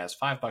little as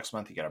 $5 a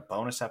month, you get a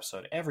bonus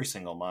episode every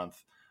single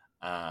month.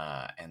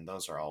 And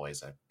those are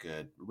always a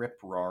good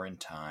rip-roaring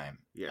time.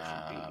 Yes,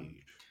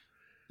 indeed.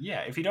 Yeah,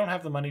 if you don't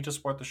have the money to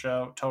support the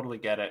show, totally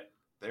get it.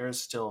 There is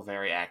still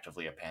very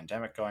actively a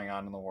pandemic going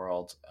on in the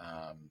world,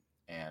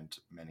 and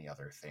many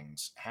other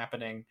things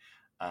happening.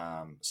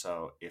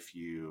 So if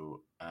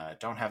you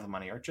don't have the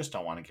money or just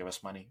don't want to give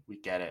us money, we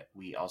get it.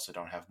 We also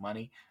don't have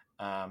money.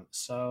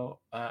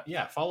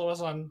 Follow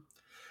us on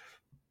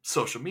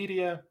social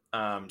media,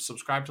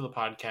 subscribe to the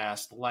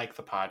podcast, like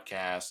the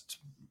podcast,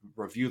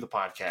 review the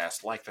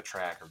podcast, like the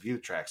track, review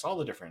the tracks, all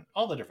the different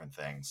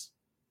things.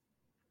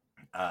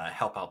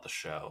 Help out the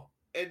show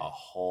a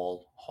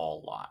whole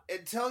lot.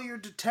 And tell your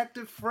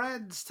detective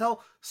friends.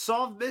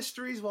 Solve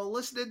mysteries while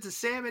listening to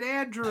Sam and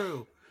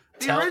Andrew.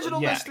 The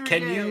original mystery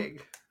gang.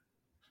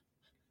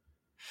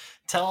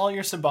 Tell all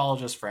your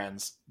symbologist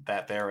friends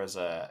that there is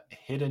a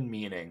hidden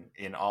meaning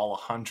in all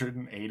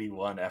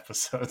 181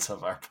 episodes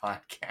of our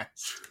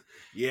podcast.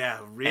 Yeah,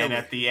 really. And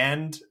at the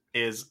end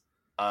is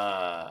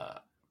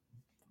a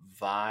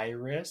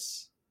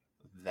virus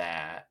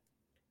that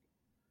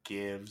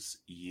gives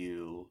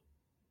you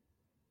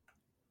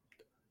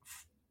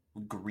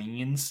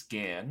green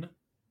skin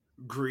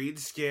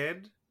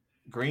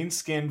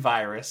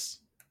virus.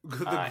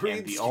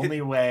 The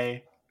only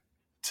way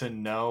to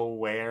know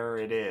where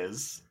it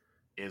is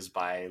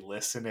by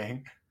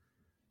listening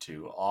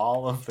to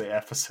all of the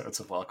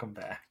episodes of Welcome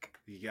Back.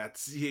 You got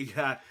 60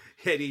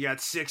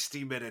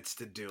 minutes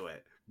to do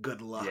it.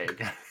 Good luck.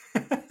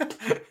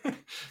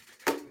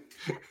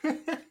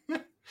 Yeah,